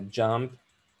is a jump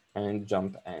and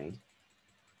jump end.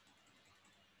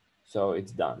 So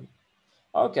it's done.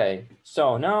 Okay,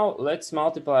 so now let's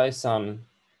multiply some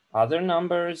other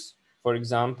numbers. For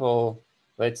example,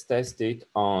 let's test it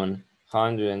on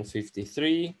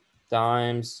 153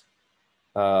 times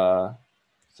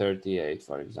 38,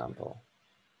 for example.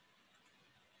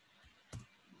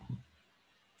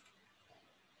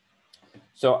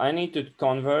 So I need to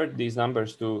convert these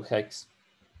numbers to hex.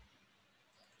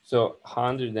 So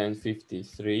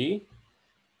 153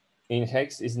 in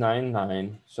hex is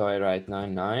 99. So I write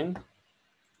 99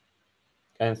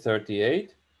 and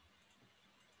 38.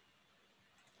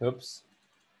 Oops.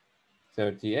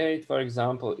 38, for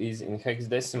example, is in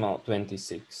hexadecimal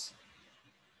 26.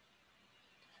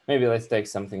 Maybe let's take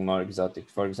something more exotic.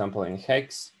 For example, in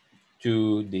hex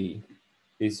 2D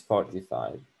is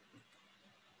 45.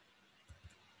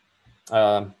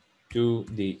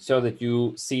 2D, so that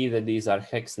you see that these are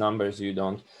hex numbers. You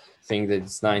don't think that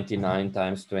it's 99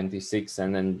 times 26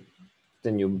 and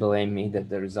then you blame me that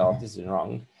the result is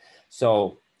wrong.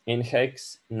 So in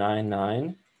hex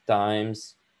 99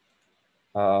 times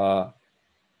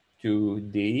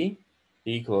 2D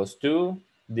equals to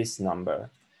this number.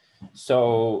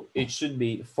 So it should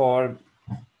be 4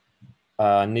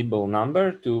 nibble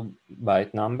number, 2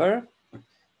 byte number.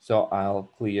 So I'll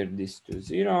clear this to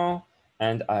 0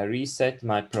 and I reset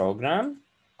my program.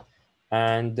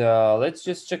 And let's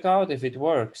just check out if it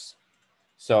works.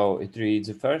 So it reads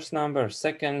the first number,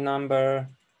 second number.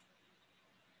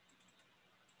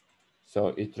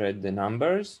 So it read the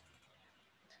numbers,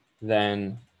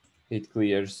 then it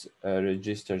clears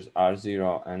registers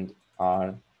R0 and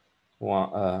R1,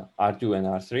 R2 and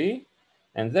R3,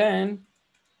 and then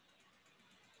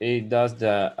it does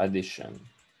the addition.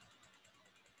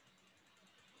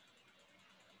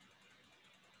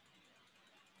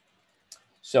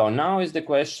 So now is the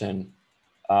question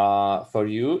for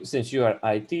you, since you are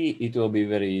IT, it will be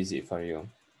very easy for you.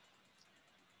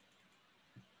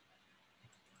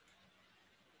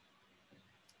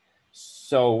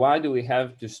 So why do we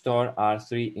have to store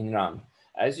R3 in RAM?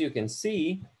 As you can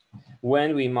see,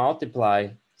 when we multiply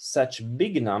such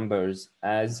big numbers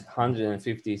as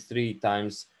 153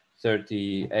 times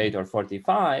 38 or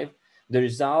 45, the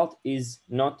result is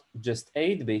not just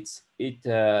 8 bits, it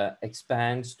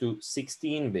expands to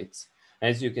 16 bits.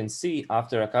 As you can see,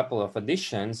 after a couple of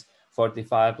additions,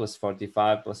 45 plus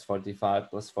 45 plus 45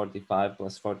 plus 45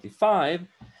 plus 45,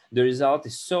 the result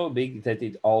is so big that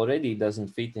it already doesn't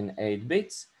fit in 8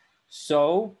 bits.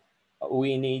 So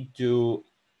we need to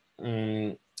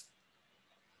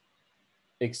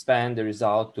expand the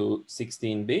result to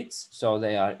 16 bits. So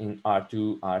they are in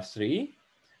R2, R3.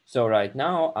 So right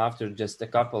now, after just a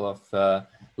couple of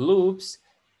loops,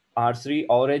 R3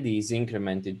 already is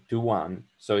incremented to 1.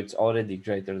 So it's already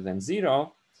greater than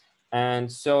 0.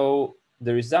 And so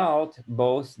the result,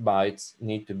 both bytes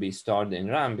need to be stored in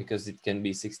RAM because it can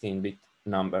be 16-bit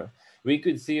number. We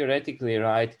could theoretically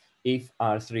write if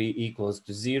R3 equals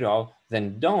to 0,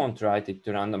 then don't write it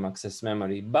to random access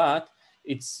memory. But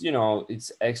it's, you know,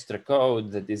 it's extra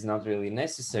code that is not really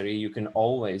necessary. You can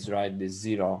always write this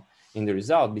 0 in the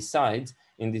result. Besides,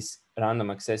 in this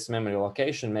random access memory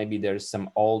location, maybe there's some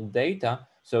old data.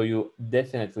 So you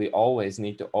definitely always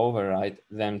need to overwrite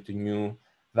them to new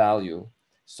value.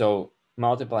 So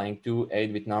multiplying two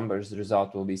 8-bit numbers, the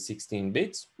result will be 16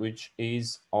 bits, which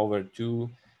is over 2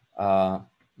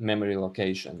 memory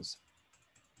locations.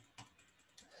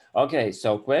 Okay,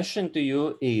 so question to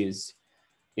you is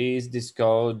this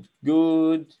code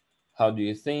good? How do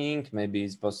you think? Maybe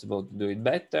it's possible to do it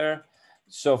better.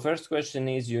 So first question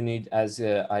is, you need, as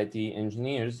IT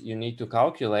engineers, you need to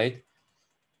calculate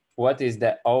what is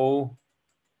the O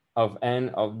of n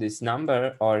of this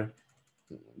number, or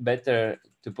better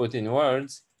to put in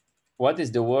words, what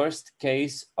is the worst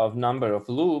case of number of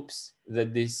loops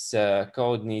that this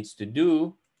code needs to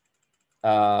do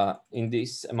in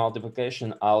this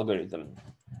multiplication algorithm.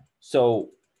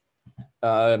 So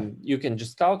you can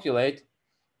just calculate,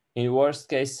 in worst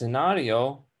case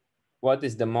scenario, what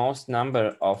is the most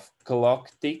number of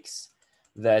clock ticks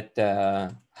that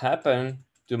happen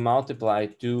to multiply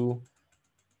two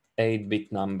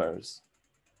 8-bit numbers.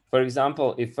 For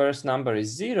example, if first number is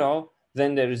 0,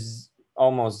 then there's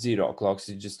almost 0 clocks.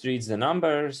 It just reads the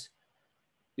numbers,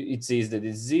 it sees that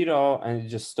it's 0, and it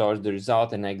just stores the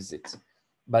result and exits.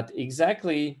 But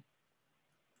exactly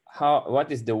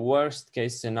what is the worst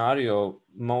case scenario,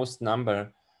 most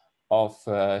number of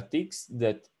ticks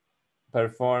that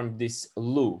perform this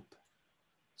loop?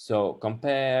 So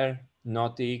compare,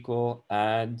 not equal,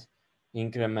 add,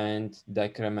 increment,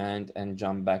 decrement, and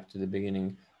jump back to the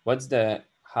beginning. What's the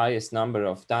highest number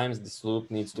of times this loop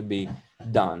needs to be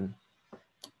done?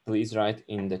 Please write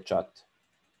in the chat.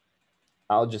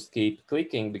 I'll just keep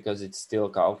clicking because it's still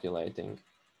calculating.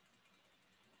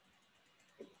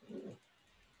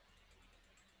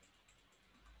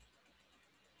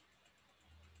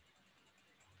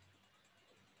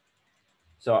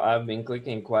 So I've been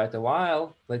clicking quite a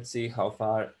while. Let's see how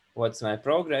far, what's my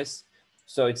progress.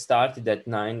 So it started at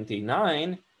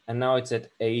 99 and now it's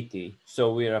at 80.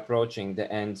 So we're approaching the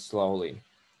end slowly.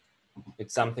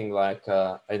 It's something like,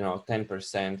 I don't know,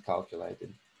 10%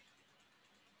 calculated.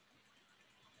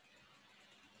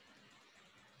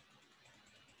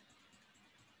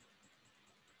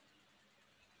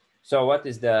 So what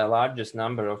is the largest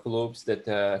number of loops that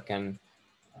can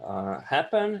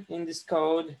happen in this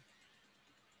code?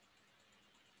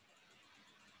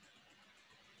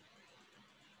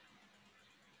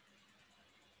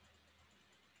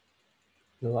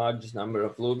 The largest number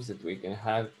of loops that we can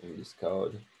have in this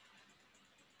code.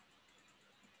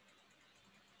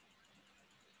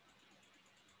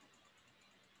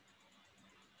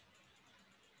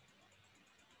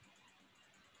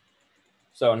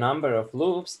 So number of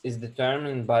loops is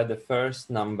determined by the first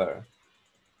number.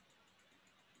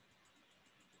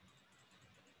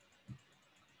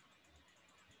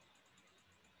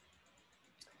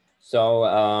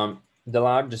 So the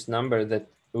largest number that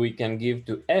we can give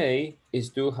to A is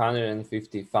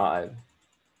 255.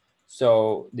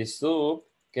 So this loop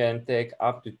can take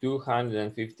up to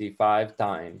 255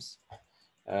 times.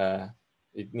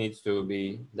 it needs to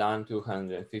be done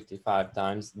 255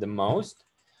 times the most.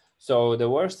 So the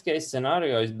worst case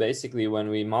scenario is basically when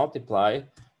we multiply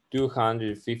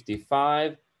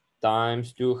 255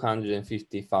 times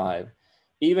 255.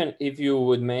 Even if you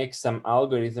would make some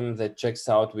algorithm that checks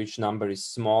out which number is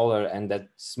smaller and that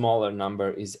smaller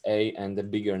number is A and the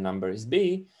bigger number is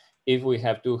B, if we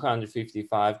have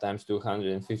 255 times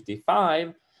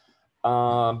 255,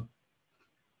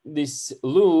 this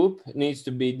loop needs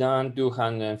to be done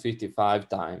 255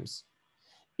 times.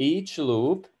 Each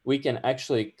loop, we can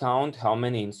actually count how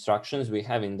many instructions we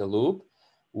have in the loop.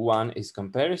 1 is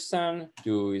comparison,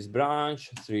 2 is branch,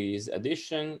 3 is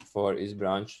addition, 4 is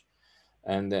branch,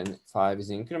 and then 5 is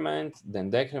increment, then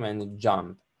decrement, and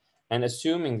jump. And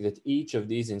assuming that each of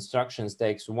these instructions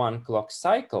takes 1 clock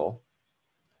cycle,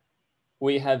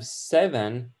 we have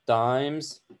 7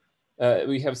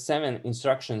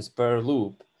 instructions per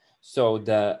loop. So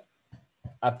the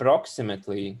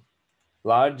approximately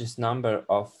largest number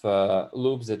of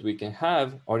loops that we can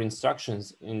have or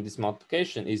instructions in this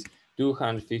multiplication is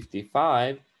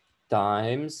 255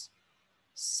 times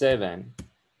 7.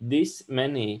 This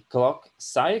many clock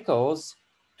cycles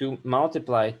to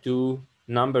multiply two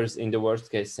numbers in the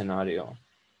worst case scenario.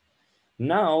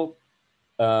 Now,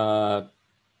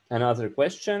 another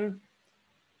question.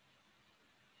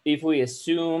 If we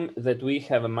assume that we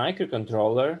have a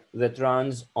microcontroller that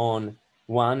runs on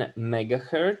 1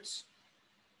 megahertz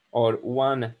or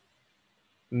 1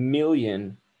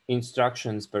 million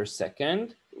instructions per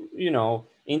second, you know,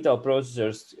 Intel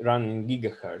processors run in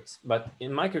gigahertz, but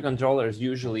in microcontrollers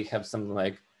usually have something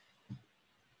like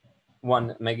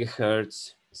 1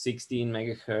 megahertz, 16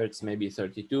 megahertz, maybe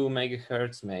 32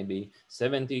 megahertz, maybe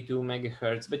 72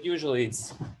 megahertz, but usually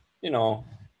it's, you know,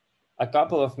 a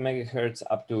couple of megahertz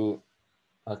up to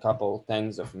a couple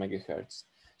tens of megahertz.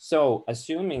 So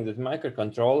assuming that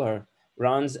microcontroller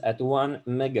runs at 1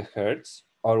 megahertz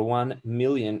or 1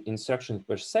 million instructions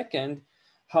per second,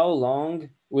 how long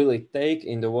will it take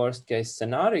in the worst case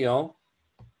scenario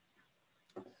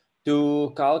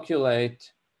to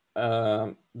calculate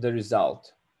the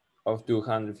result of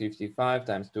 255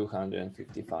 times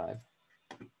 255?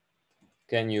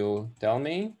 Can you tell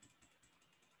me?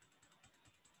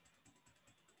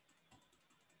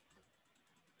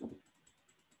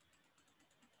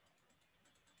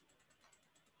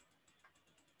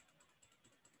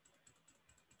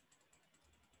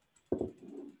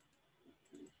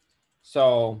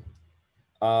 So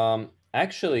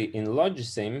actually in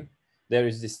Logisim, there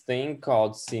is this thing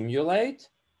called simulate.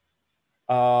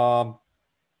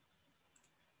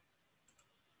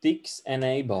 Ticks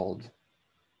enabled.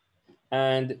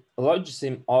 And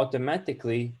Logisim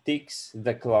automatically ticks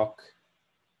the clock.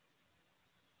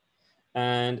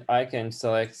 And I can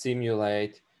select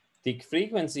simulate tick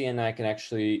frequency, and I can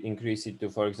actually increase it to,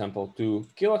 for example, 2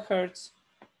 kilohertz.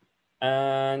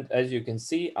 And as you can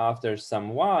see, after some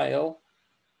while,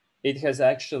 it has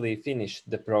actually finished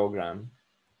the program.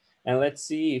 And let's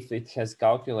see if it has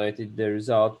calculated the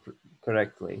result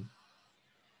correctly.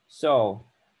 So,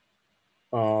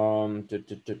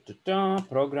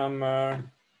 programmer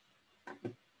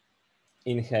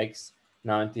in hex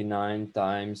 99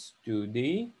 times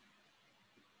 2D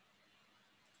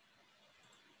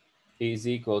is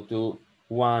equal to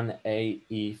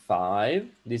 1AE5.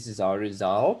 This is our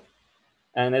result.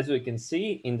 And as we can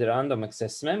see in the random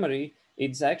access memory,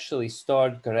 it's actually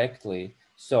stored correctly.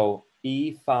 So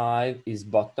E5 is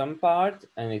bottom part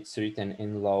and it's written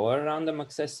in lower random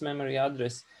access memory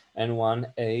address, and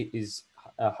 1A is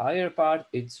a higher part,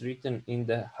 it's written in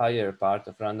the higher part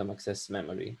of random access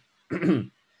memory.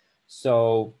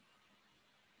 So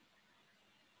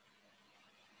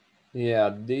yeah,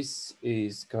 this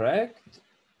is correct.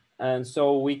 And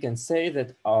so we can say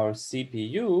that our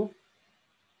CPU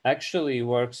actually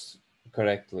works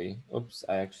correctly. Oops,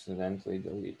 I accidentally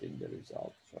deleted the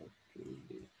result. So to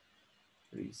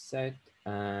reset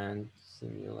and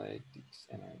simulate ticks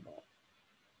enable.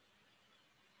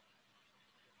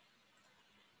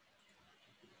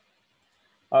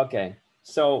 Okay,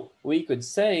 so we could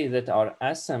say that our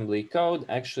assembly code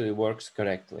actually works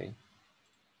correctly.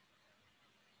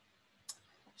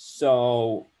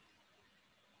 So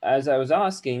as I was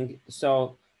asking,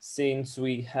 so since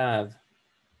we have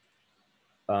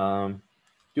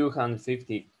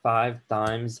 255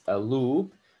 times a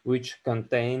loop, which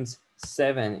contains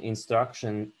 7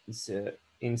 instructions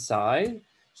inside,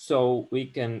 so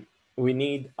we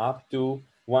need up to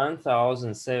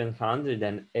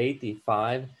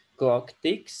 1,785 clock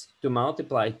ticks to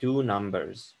multiply two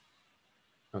numbers.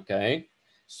 Okay,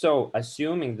 so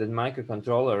assuming that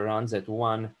microcontroller runs at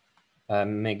 1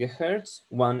 megahertz,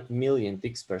 1 million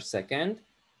ticks per second.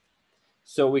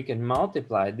 So we can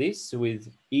multiply this with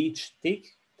each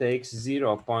tick takes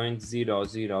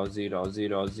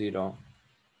 0.00000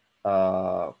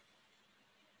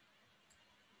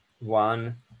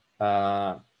 1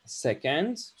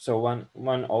 seconds, so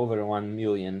 1 over 1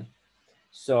 million.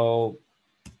 So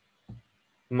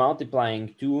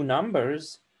multiplying two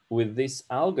numbers with this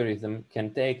algorithm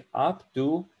can take up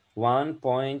to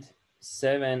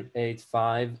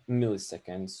 1.785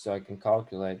 milliseconds. So I can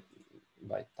calculate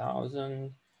by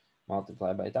 1,000,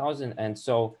 multiply by 1,000. And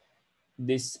so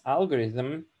this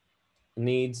algorithm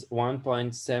needs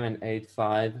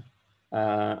 1.785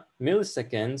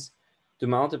 milliseconds to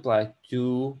multiply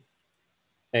two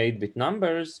 8-bit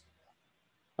numbers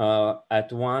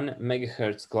at 1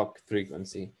 megahertz clock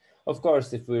frequency. Of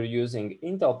course, if we're using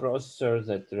Intel processors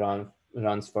that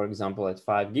runs, for example, at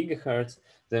 5 gigahertz,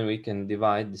 then we can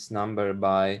divide this number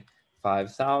by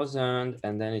 5,000,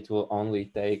 and then it will only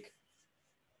take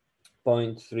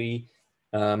 0.3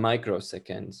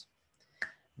 microseconds.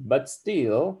 But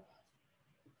still,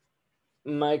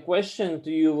 my question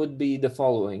to you would be the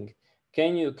following.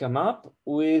 Can you come up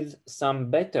with some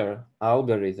better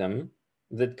algorithm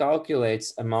that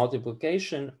calculates a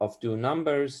multiplication of two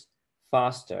numbers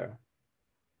faster?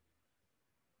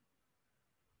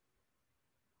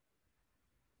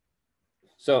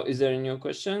 So is there a new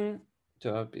question?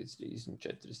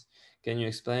 Can you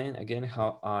explain again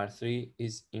how R3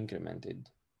 is incremented?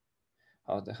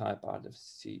 How the high part of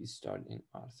C is stored in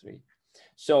R3?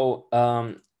 So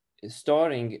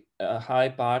storing a high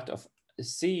part of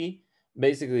C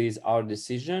basically is our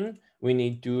decision. We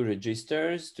need two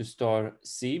registers to store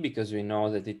C because we know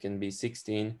that it can be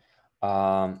 16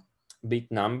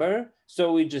 bit number.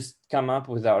 So we just come up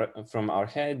with from our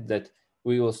head that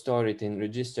we will store it in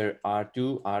register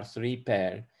R2, R3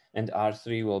 pair, and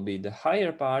R3 will be the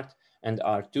higher part and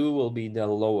R2 will be the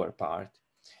lower part.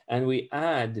 And we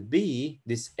add B,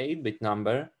 this 8-bit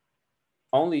number,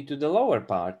 only to the lower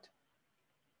part.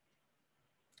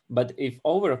 But if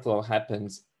overflow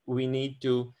happens, we need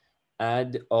to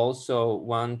add also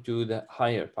one to the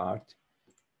higher part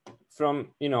from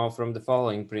the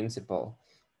following principle.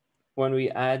 When we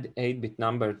add 8-bit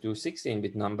number to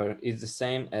 16-bit number, it's the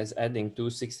same as adding two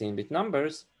 16-bit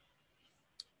numbers.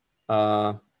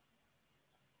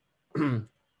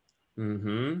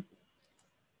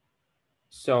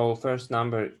 So first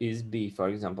number is B, for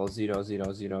example, 0,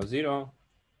 0, 0, 0.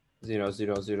 0,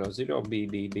 0, 0, 0, B,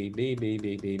 B, B, B, B,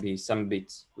 B, B, B, some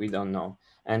bits, we don't know.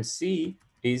 And C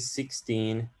is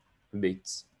 16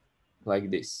 bits, like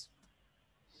this.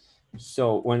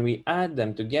 So when we add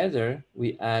them together,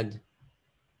 we add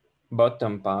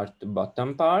bottom part to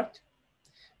bottom part,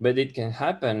 but it can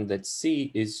happen that C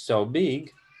is so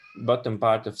big, bottom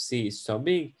part of C is so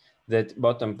big, that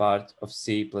bottom part of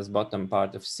C plus bottom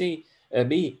part of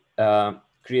B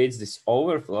creates this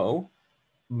overflow.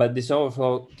 But this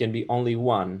overflow can be only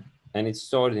one, and it's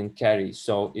stored in carry.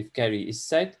 So if carry is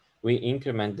set, we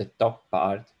increment the top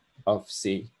part of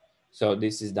C. So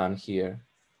this is done here.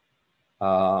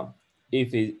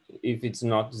 If it's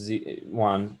not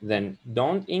 1, then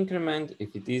don't increment.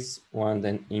 If it is 1,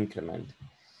 then increment.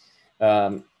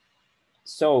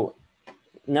 So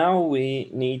now we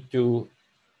need to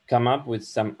come up with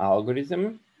some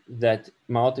algorithm that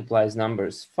multiplies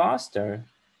numbers faster.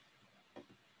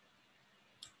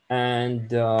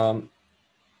 And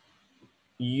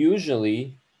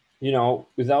usually,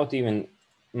 without even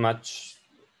much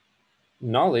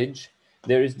knowledge,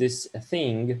 there is this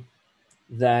thing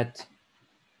that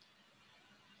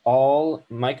all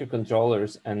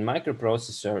microcontrollers and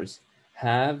microprocessors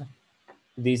have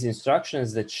these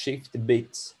instructions that shift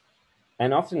bits.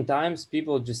 And oftentimes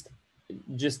people just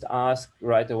ask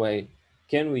right away,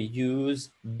 can we use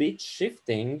bit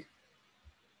shifting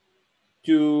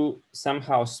to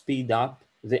somehow speed up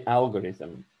the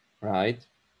algorithm, right?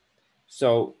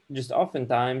 So just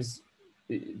oftentimes,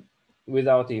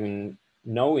 without even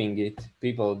knowing it,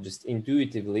 people just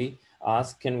intuitively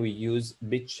ask, can we use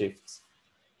bit shifts?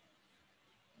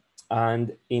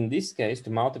 And in this case,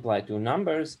 to multiply two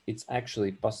numbers, it's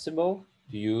actually possible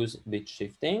to use bit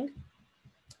shifting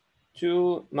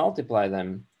to multiply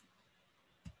them.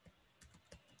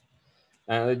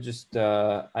 And let's just,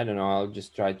 I don't know, I'll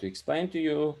just try to explain to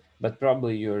you, but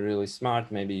probably you're really smart.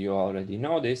 Maybe you already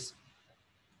know this.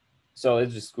 So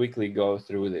let's just quickly go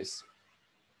through this.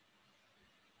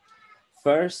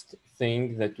 First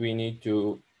thing that we need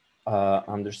to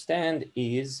understand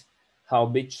is how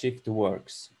bit shift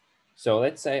works. So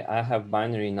let's say I have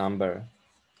binary number.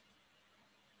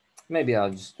 Maybe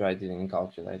I'll just write it in a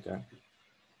calculator.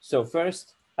 So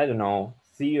first, I don't know,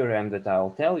 theorem that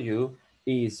I'll tell you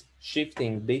is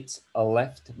shifting bits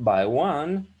left by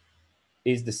 1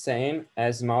 is the same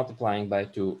as multiplying by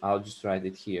 2. I'll just write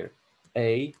it here.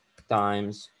 A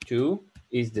times 2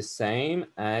 is the same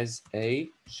as A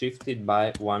shifted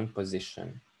by 1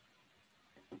 position.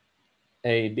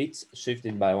 A bits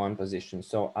shifted by 1 position.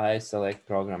 So I select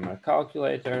programmer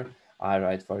calculator. I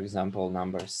write, for example,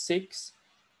 number 6.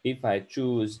 If I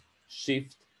choose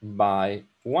shift by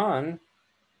 1,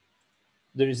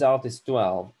 the result is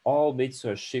 12. All bits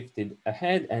are shifted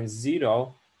ahead and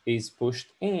 0 is pushed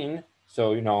in.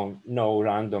 So, no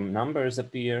random numbers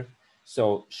appear.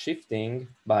 So shifting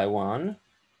by 1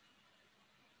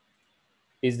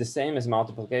 is the same as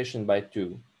multiplication by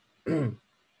 2.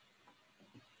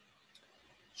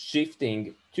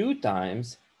 Shifting 2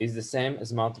 times is the same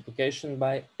as multiplication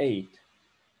by 8.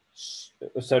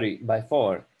 By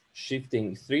 4.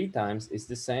 Shifting 3 times is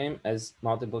the same as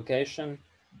multiplication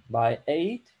by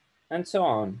 8, and so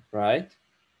on, right?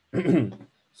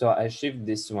 So I shift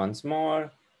this once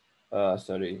more.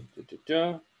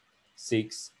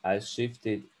 6, I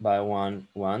shifted by 1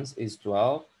 once is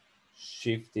 12.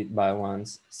 Shifted by 1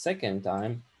 second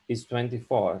time is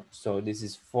 24. So this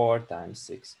is 4 times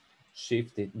 6.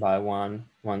 Shifted by 1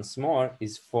 once more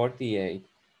is 48.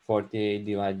 48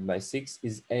 divided by 6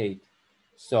 is 8.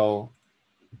 So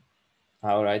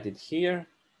I'll write it here.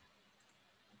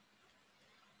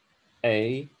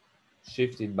 A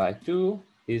shifted by 2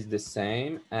 is the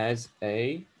same as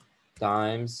A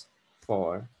times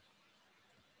 4.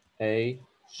 A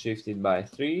shifted by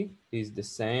 3 is the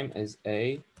same as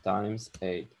A times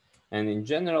 8. And in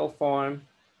general form,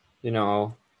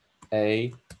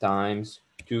 A times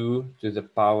 2 to the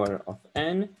power of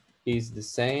n is the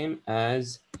same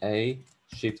as A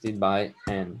shifted by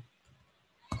n.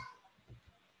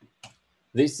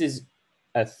 This is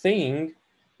a thing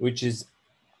which is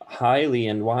highly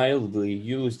and wildly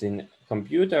used in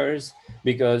computers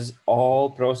because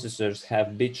all processors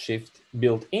have bit shift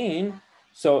built in.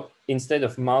 So instead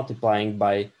of multiplying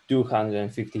by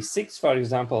 256, for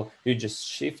example, you just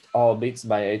shift all bits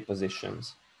by 8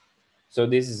 positions. So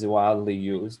this is widely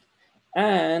used.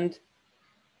 And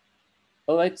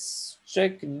let's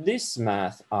check this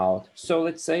math out. So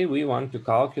let's say we want to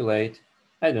calculate,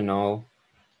 I don't know,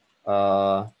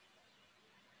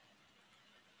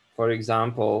 for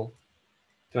example,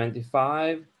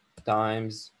 25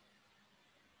 times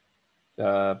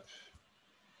 4.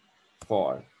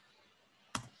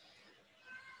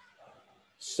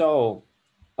 So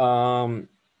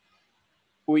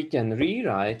we can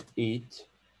rewrite it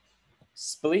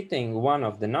splitting one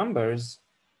of the numbers,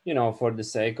 for the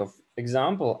sake of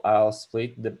example, I'll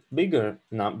split the bigger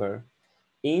number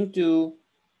into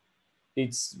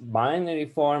its binary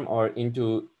form or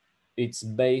into its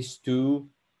base 2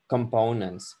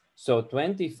 components. So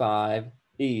 25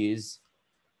 is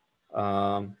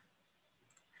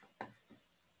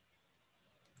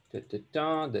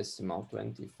decimal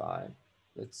 25.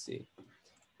 Let's see.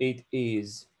 It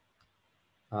is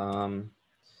 0,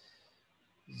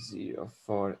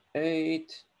 4,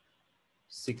 8,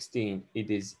 16. It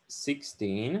is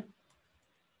 16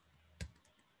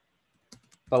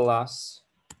 plus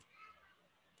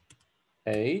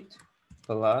 8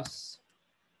 plus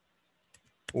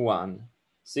 1.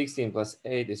 16 plus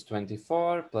 8 is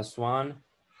 24, plus 1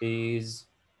 is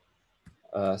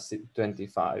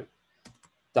 25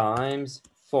 times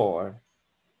 4.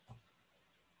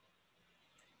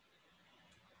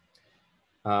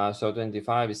 So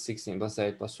 25 is 16 plus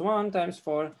 8 plus 1 times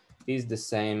 4 is the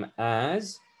same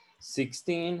as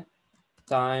 16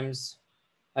 times,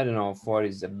 I don't know, 4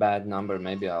 is a bad number.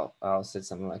 Maybe I'll set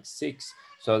something like 6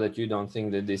 so that you don't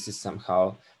think that this is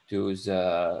somehow to use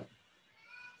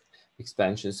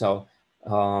expansion. So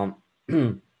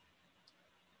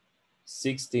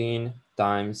 16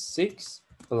 times 6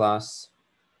 plus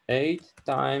 8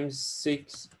 times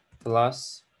 6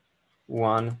 plus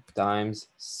 1 times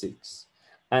 6.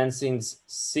 And since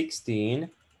 16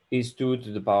 is 2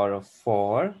 to the power of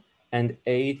 4, and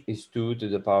 8 is 2 to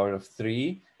the power of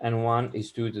 3, and 1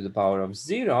 is 2 to the power of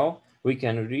 0, we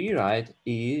can rewrite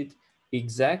it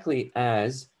exactly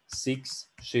as 6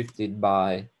 shifted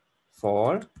by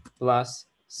 4 plus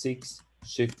 6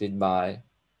 shifted by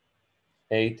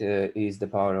 8 is the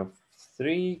power of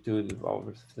 3 to the power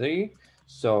of 3.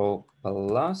 So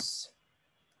plus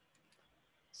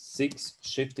 6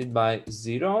 shifted by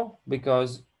 0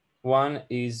 because 1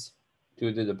 is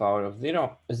 2 to the power of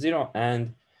 0,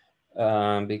 and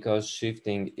because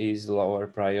shifting is lower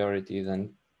priority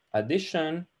than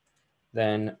addition,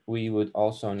 then we would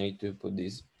also need to put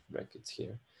these brackets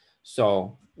here.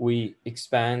 So we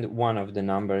expand one of the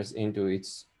numbers into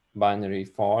its binary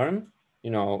form,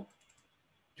 you know,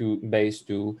 to base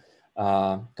 2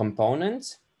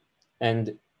 components,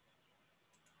 and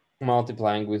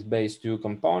multiplying with base 2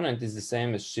 component is the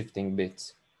same as shifting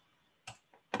bits.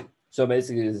 So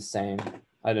basically it's the same.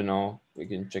 I don't know, we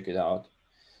can check it out.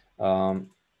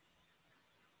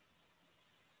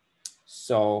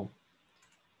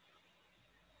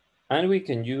 And we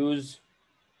can use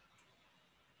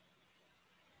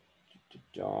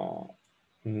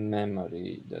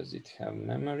memory. Does it have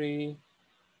memory?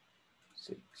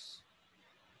 6.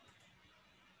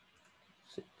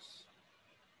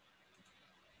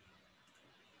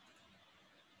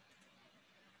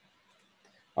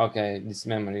 Okay, this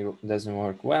memory doesn't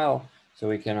work well, so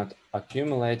we cannot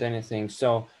accumulate anything.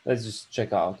 So let's just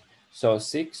check out. So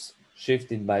 6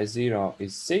 shifted by 0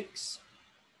 is 6.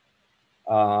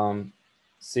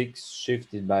 6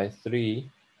 shifted by 3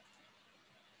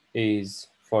 is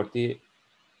 40.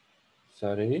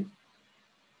 Sorry.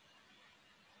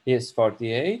 Yes,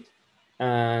 48.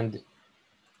 And,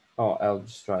 oh, I'll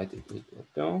just write it equal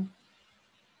to.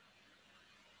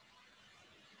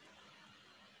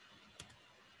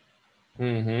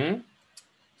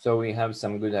 So we have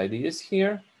some good ideas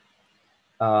here.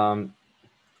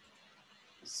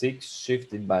 6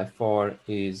 shifted by 4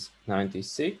 is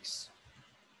 96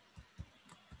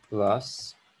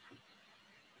 plus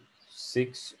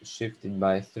 6 shifted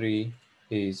by 3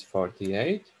 is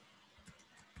 48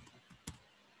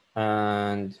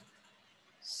 and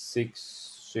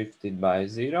 6 shifted by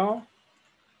 0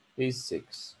 is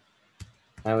 6.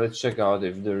 And let's check out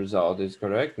if the result is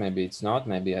correct. Maybe it's not,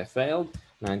 maybe I failed.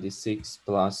 96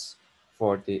 plus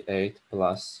 48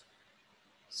 plus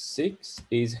 6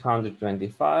 is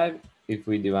 125. If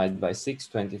we divide by 6,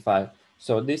 25.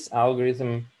 So this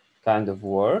algorithm kind of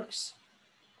works.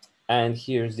 And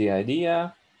here's the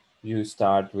idea. You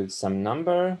start with some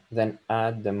number, then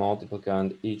add the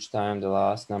multiplicand each time the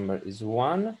last number is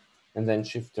 1, and then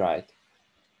shift right.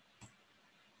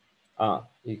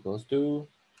 Equals to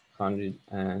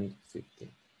 150.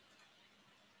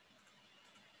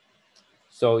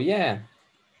 So yeah,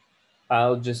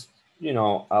 I'll just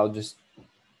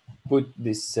put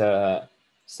this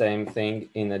same thing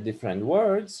in a different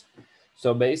words.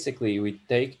 So basically we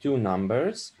take two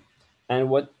numbers, and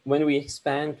when we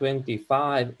expand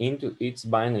 25 into its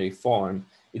binary form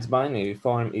is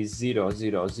 0,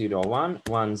 0, 0, 1,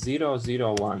 1, 0,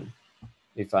 0, 1,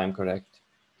 if I'm correct.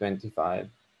 25.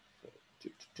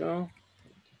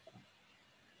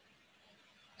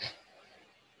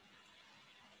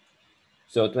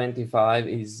 So 25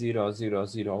 is 0, 0,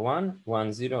 0, 1,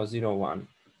 1, 0, 0, 1,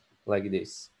 like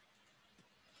this.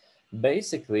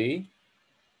 Basically,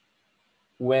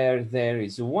 where there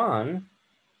is 1,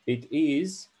 it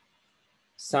is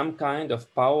some kind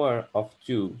of power of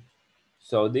 2.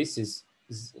 So this is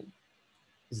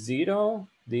 0,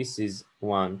 this is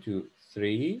 1, 2,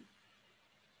 3,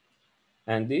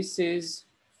 and this is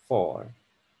 4.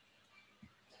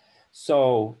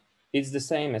 So it's the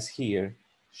same as here,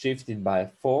 shifted by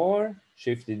 4,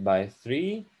 shifted by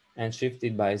 3, and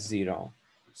shifted by 0.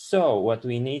 So what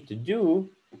we need to do,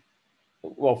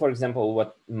 well, for example,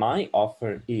 what my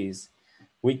offer is,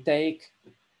 we take,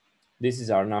 this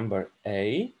is our number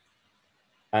A,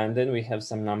 and then we have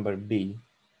some number B.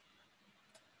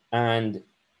 And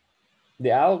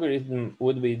the algorithm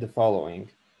would be the following.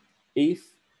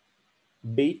 If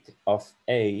bit of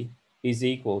A is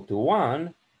equal to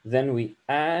 1, then we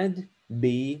add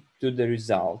B to the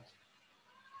result.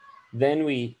 Then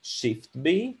we shift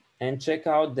B and check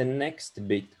out the next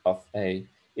bit of A.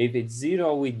 If it's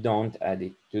 0, we don't add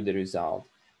it to the result,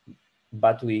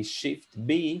 but we shift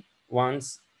B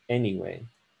once anyway.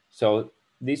 So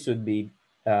this would be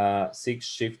 6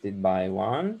 shifted by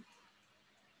 1.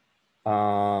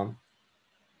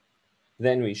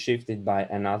 Then we shift it by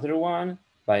another one,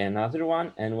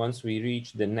 and once we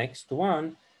reach the next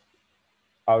one,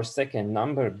 our second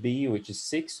number B, which is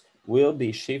 6, will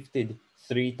be shifted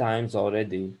 3 times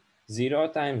already. 0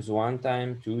 times, 1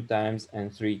 time, 2 times,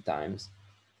 and 3 times.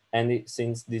 And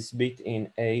since this bit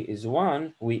in A is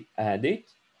 1, we add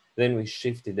it, then we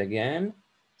shift it again.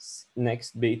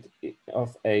 Next bit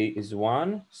of A is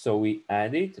 1, so we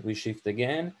add it, we shift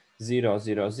again, 0,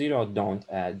 0, 0, don't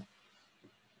add.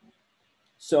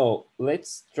 So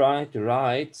let's try to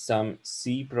write some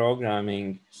C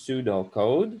programming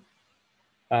pseudocode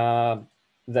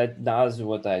that does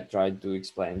what I tried to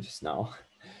explain just now.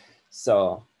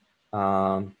 So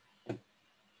our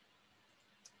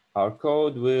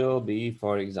code will be,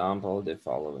 for example, the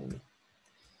following.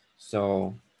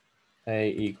 So A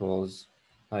equals,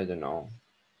 I don't know,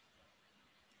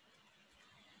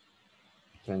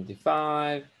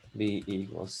 25. b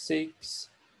equals 6.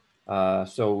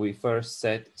 So we first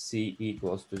set c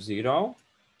equals to 0.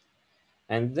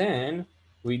 And then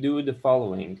we do the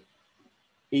following.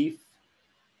 If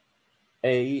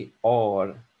a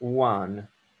or 1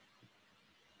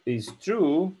 is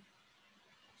true,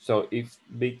 so if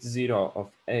bit 0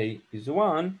 of a is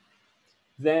 1,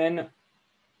 then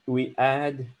we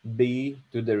add b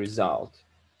to the result.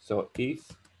 So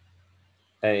if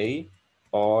a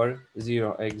or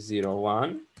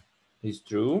 0x01 is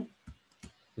true,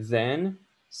 then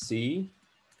c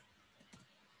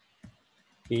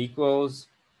equals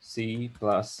c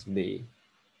plus b,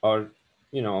 or,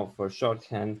 you know, for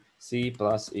shorthand, c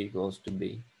plus equals to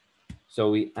b.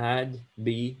 So we add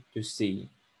b to c.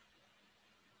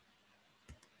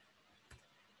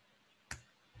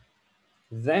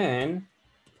 Then,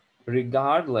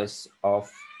 regardless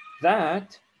of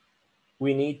that,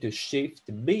 we need to shift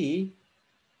b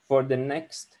for the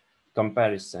next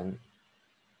comparison.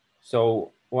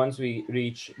 So once we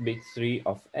reach bit 3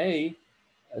 of a,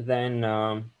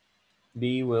 then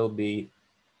b will be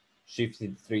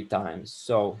shifted 3 times.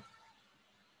 So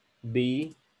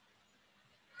b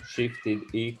shifted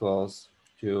equals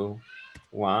to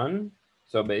 1.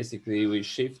 So basically we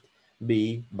shift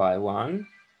b by 1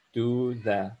 to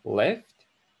the left.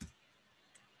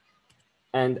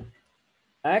 And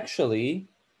actually,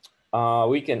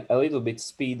 we can a little bit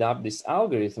speed up this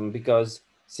algorithm, because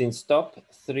since top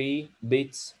 3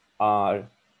 bits are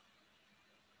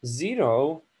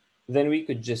 0, then we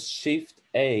could just shift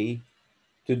a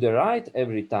to the right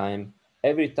every time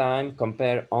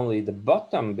compare only the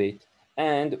bottom bit,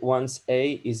 and once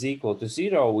a is equal to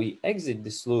 0, we exit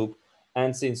this loop.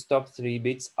 And since top 3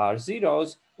 bits are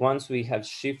zeros, once we have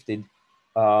shifted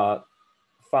 5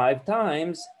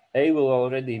 times, a will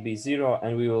already be 0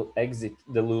 and we will exit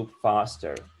the loop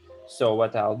faster. So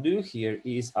what I'll do here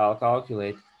is I'll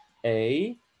calculate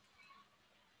a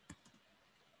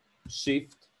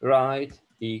shift right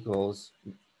equals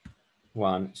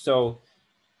 1. So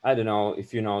I don't know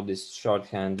if you know this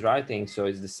shorthand writing, so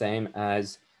it's the same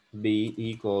as b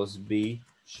equals b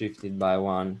shifted by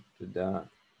 1 to the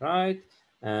right,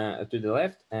 to the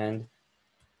left, and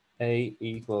a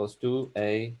equals to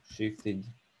a shifted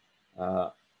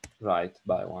right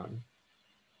by 1.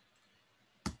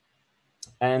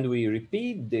 And we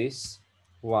repeat this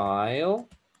while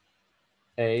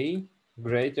a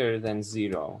greater than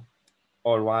 0,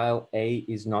 or while a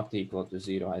is not equal to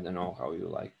 0. I don't know how you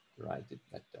like to write it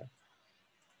better.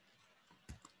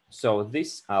 So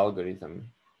this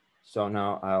algorithm, so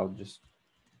now I'll just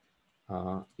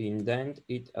indent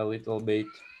it a little bit.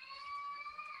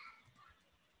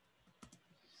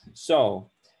 So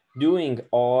doing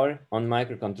OR on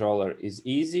microcontroller is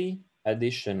easy,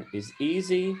 addition is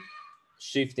easy,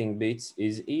 shifting bits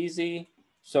is easy.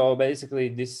 So basically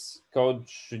this code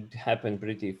should happen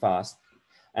pretty fast.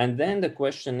 And then the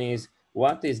question is,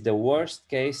 what is the worst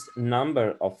case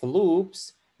number of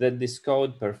loops that this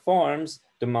code performs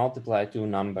to multiply two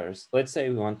numbers? Let's say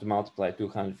we want to multiply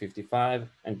 255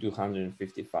 and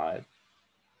 255.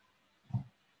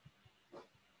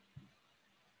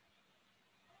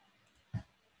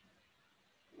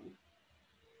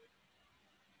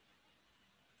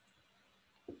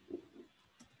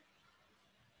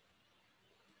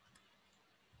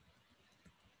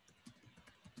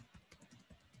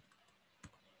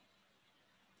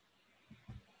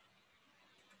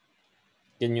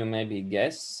 Can you maybe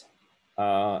guess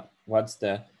what's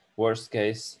the worst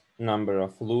case number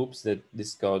of loops that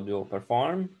this code will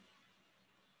perform?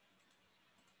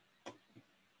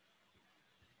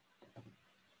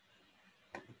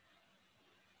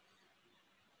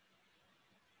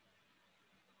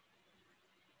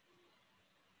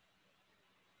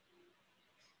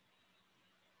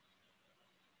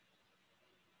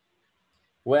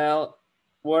 Well,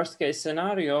 worst case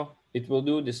scenario, it will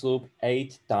do this loop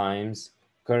 8 times.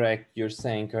 Correct, you're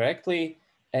saying correctly,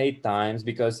 8 times,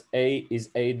 because a is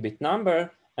 8-bit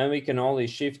number, and we can only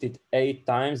shift it 8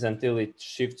 times until it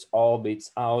shifts all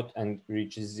bits out and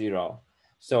reaches 0.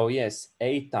 So yes,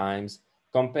 8 times.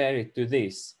 Compare it to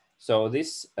this. So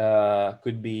this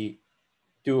could be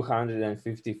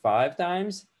 255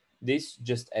 times. This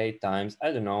just 8 times.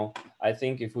 I don't know. I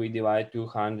think if we divide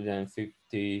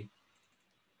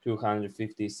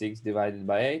 256 divided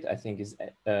by 8, I think is,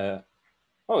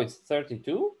 oh, it's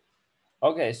 32?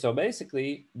 Okay, so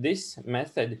basically this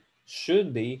method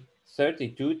should be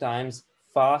 32 times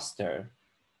faster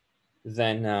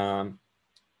than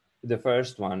the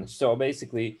first one. So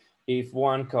basically, if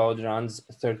one code runs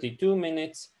 32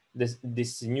 minutes,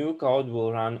 this new code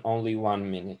will run only 1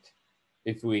 minute.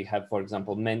 If we have, for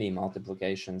example, many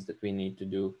multiplications that we need to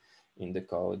do in the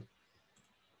code.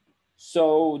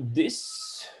 So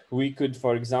this we could,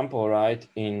 for example, write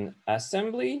in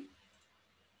assembly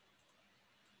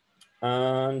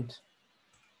and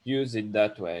use it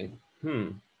that way.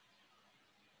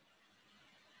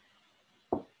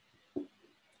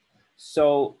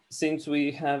 So since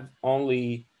we have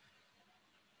only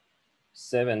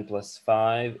 7 plus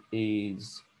 5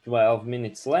 is 12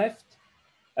 minutes left,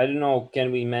 I don't know,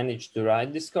 can we manage to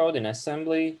write this code in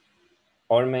assembly?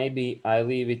 Or maybe I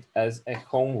leave it as a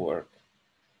homework,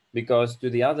 because to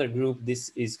the other group,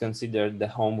 this is considered the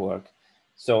homework.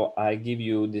 So I give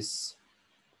you this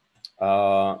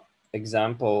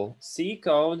example C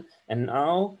code, and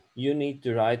now you need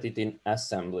to write it in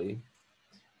assembly.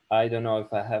 I don't know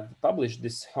if I have published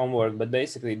this homework, but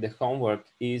basically the homework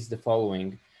is the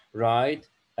following. Write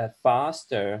a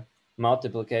faster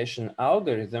multiplication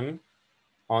algorithm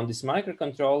on this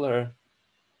microcontroller,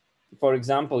 for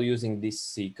example, using this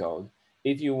C code.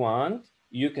 If you want,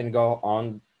 you can go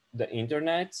on the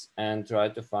internet and try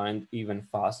to find even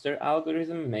faster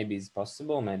algorithm. Maybe it's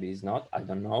possible, maybe it's not, I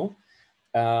don't know.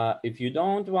 If you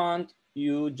don't want,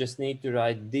 you just need to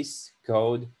write this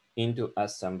code into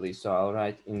assembly. So I'll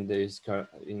write in these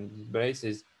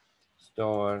braces,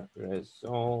 store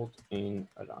result in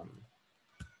RAM.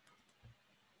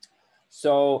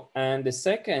 So, and the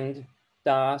second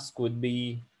task would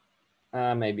be,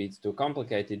 maybe it's too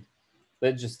complicated.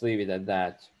 Let's just leave it at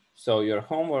that. So your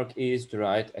homework is to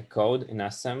write a code in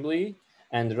assembly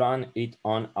and run it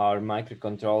on our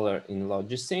microcontroller in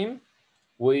Logisim,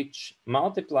 which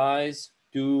multiplies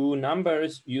two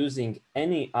numbers using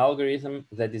any algorithm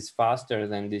that is faster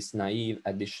than this naive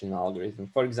addition algorithm.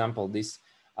 For example, this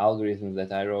algorithm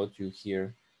that I wrote you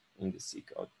here in the C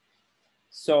code.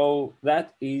 So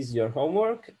that is your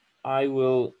homework. I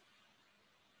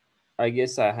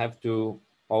guess I have to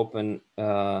open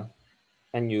a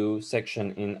new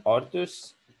section in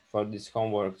Artus for this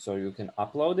homework so you can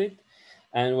upload it.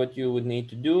 And what you would need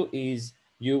to do is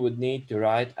you would need to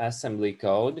write assembly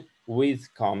code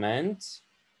with comments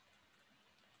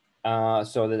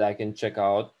so that I can check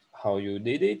out how you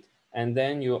did it. And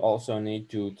then you also need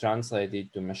to translate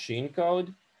it to machine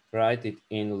code, write it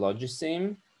in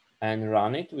Logisim, and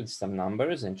run it with some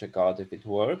numbers and check out if it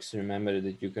works. Remember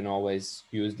that you can always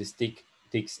use this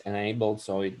ticks enabled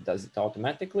so it does it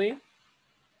automatically.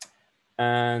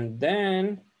 And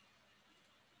then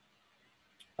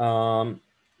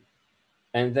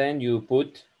you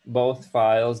put both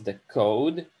files, the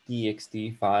code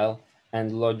txt file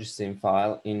and Logisim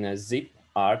file, in a zip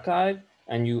archive,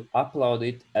 and you upload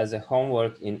it as a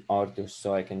homework in Artus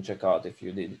so I can check out if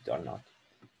you did it or not.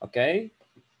 Okay,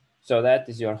 so that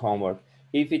is your homework.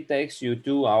 If it takes you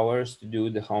 2 hours to do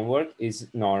the homework, is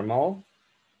normal,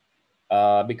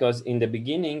 because in the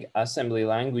beginning, assembly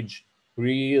language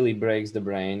really breaks the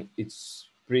brain. It's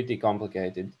pretty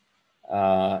complicated,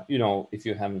 you know, if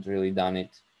you haven't really done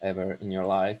it ever in your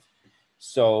life.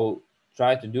 So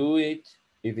try to do it.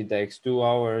 If it takes 2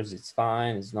 hours, it's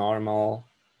fine, it's normal.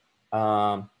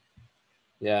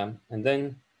 Yeah, and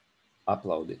then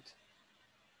upload it.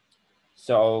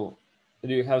 So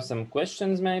do you have some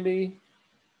questions maybe?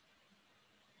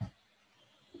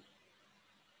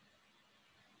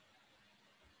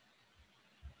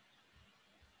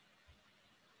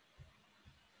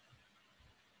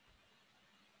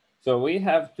 So we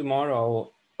have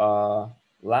tomorrow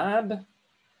lab.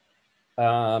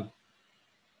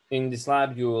 In this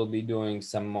lab, you will be doing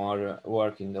some more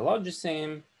work in the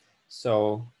Logisim.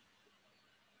 So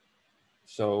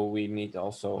we meet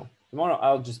also tomorrow.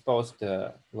 I'll just post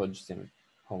the Logisim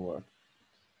homework.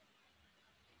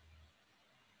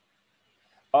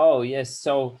 Oh, yes.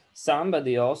 So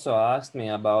somebody also asked me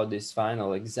about this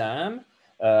final exam.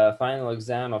 Final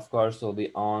exam, of course, will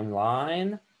be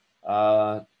online.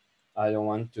 I don't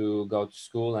want to go to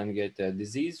school and get a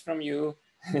disease from you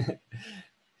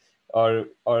or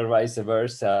vice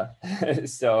versa.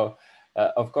 So,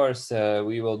 of course,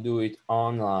 we will do it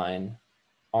online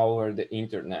over the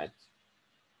internet.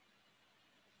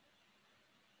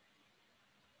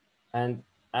 And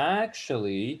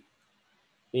actually,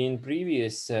 in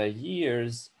previous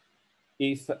years,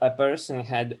 if a person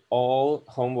had all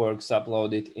homeworks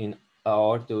uploaded in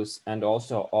Artus and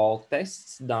also all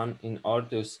tests done in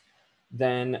Artus,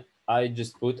 then I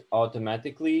just put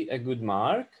automatically a good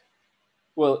mark.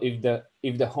 Well, if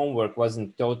the homework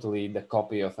wasn't totally the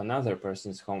copy of another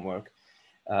person's homework.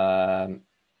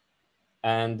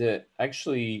 And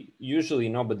actually, usually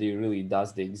nobody really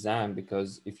does the exam,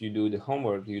 because if you do the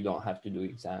homework, you don't have to do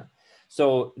exam.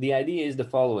 So the idea is the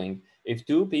following. If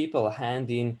two people hand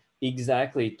in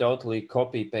exactly totally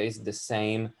copy paste the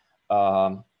same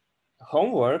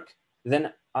homework,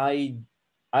 then I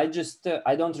just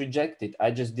I don't reject it.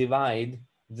 I just divide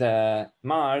the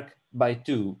mark by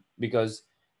 2 because,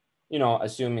 you know,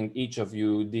 assuming each of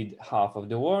you did half of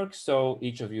the work, so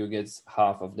each of you gets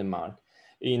half of the mark.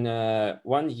 In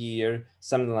 1 year,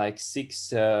 something like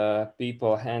 6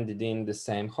 people handed in the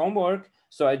same homework,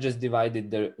 so I just divided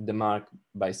the mark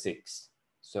by 6.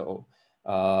 So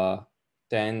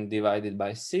 10 divided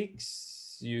by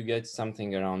 6, you get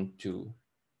something around 2.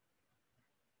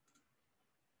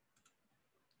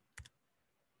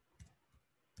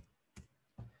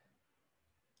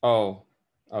 Oh,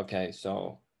 okay,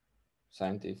 so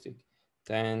scientific.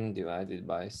 10 divided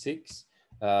by 6.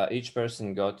 Each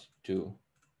person got 2.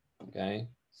 Okay,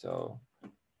 so.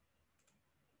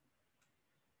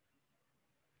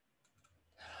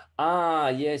 Ah,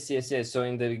 yes, yes, yes. So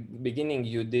in the beginning,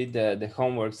 you did the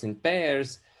homeworks in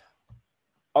pairs.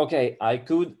 Okay, I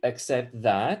could accept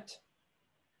that.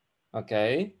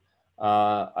 Okay,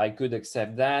 I could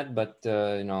accept that, but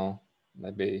you know,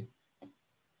 maybe,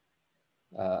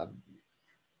 uh,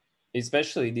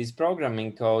 especially these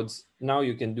programming codes, now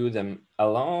you can do them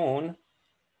alone.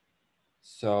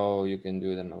 So you can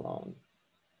do them alone.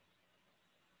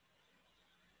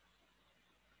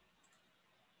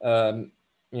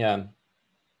 Yeah.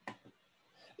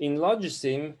 In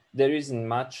Logisim, there isn't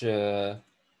much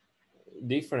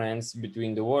difference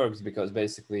between the works because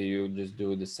basically you just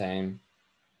do the same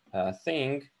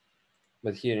thing.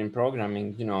 But here in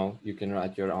programming, you know, you can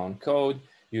write your own code,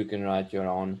 you can write your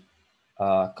own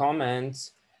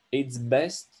comments. It's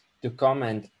best to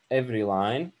comment every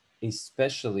line,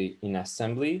 especially in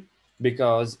assembly,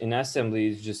 because in assembly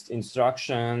it's just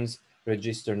instructions,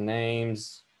 register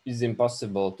names, is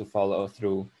impossible to follow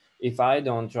through. If I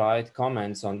don't write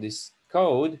comments on this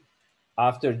code,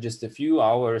 after just a few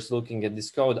hours looking at this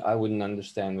code, I wouldn't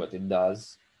understand what it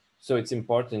does. So it's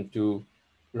important to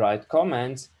write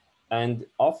comments and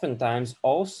oftentimes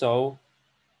also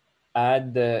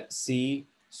add the C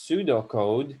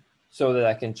pseudocode so that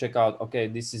I can check out, okay,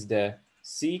 this is the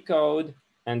C code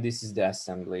and this is the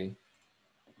assembly.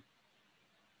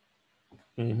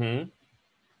 Mm-hmm.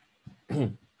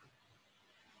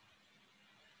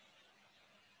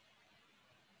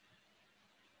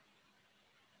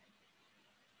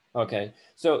 Okay,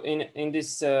 so in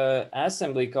this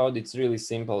assembly code, it's really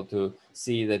simple to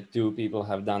see that 2 people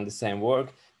have done the same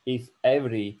work. If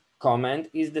every comment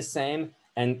is the same,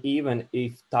 and even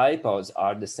if typos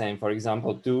are the same, for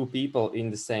example, 2 people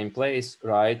in the same place,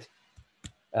 right?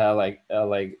 Like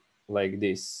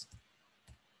this.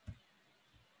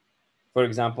 For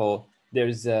example,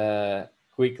 there's a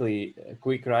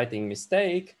quick writing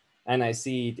mistake, and I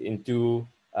see it in 2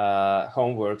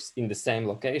 homeworks in the same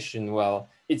location. Well,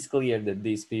 it's clear that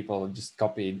these people just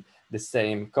copied the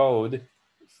same code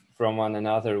from one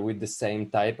another with the same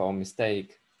typo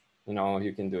mistake. You know,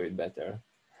 you can do it better.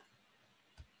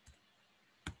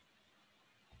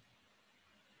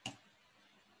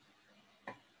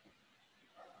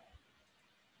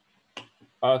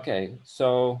 Okay,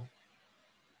 so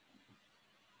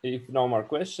if no more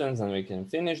questions, then we can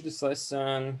finish this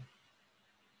lesson.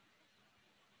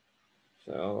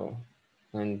 So,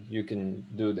 and you can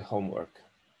do the homework.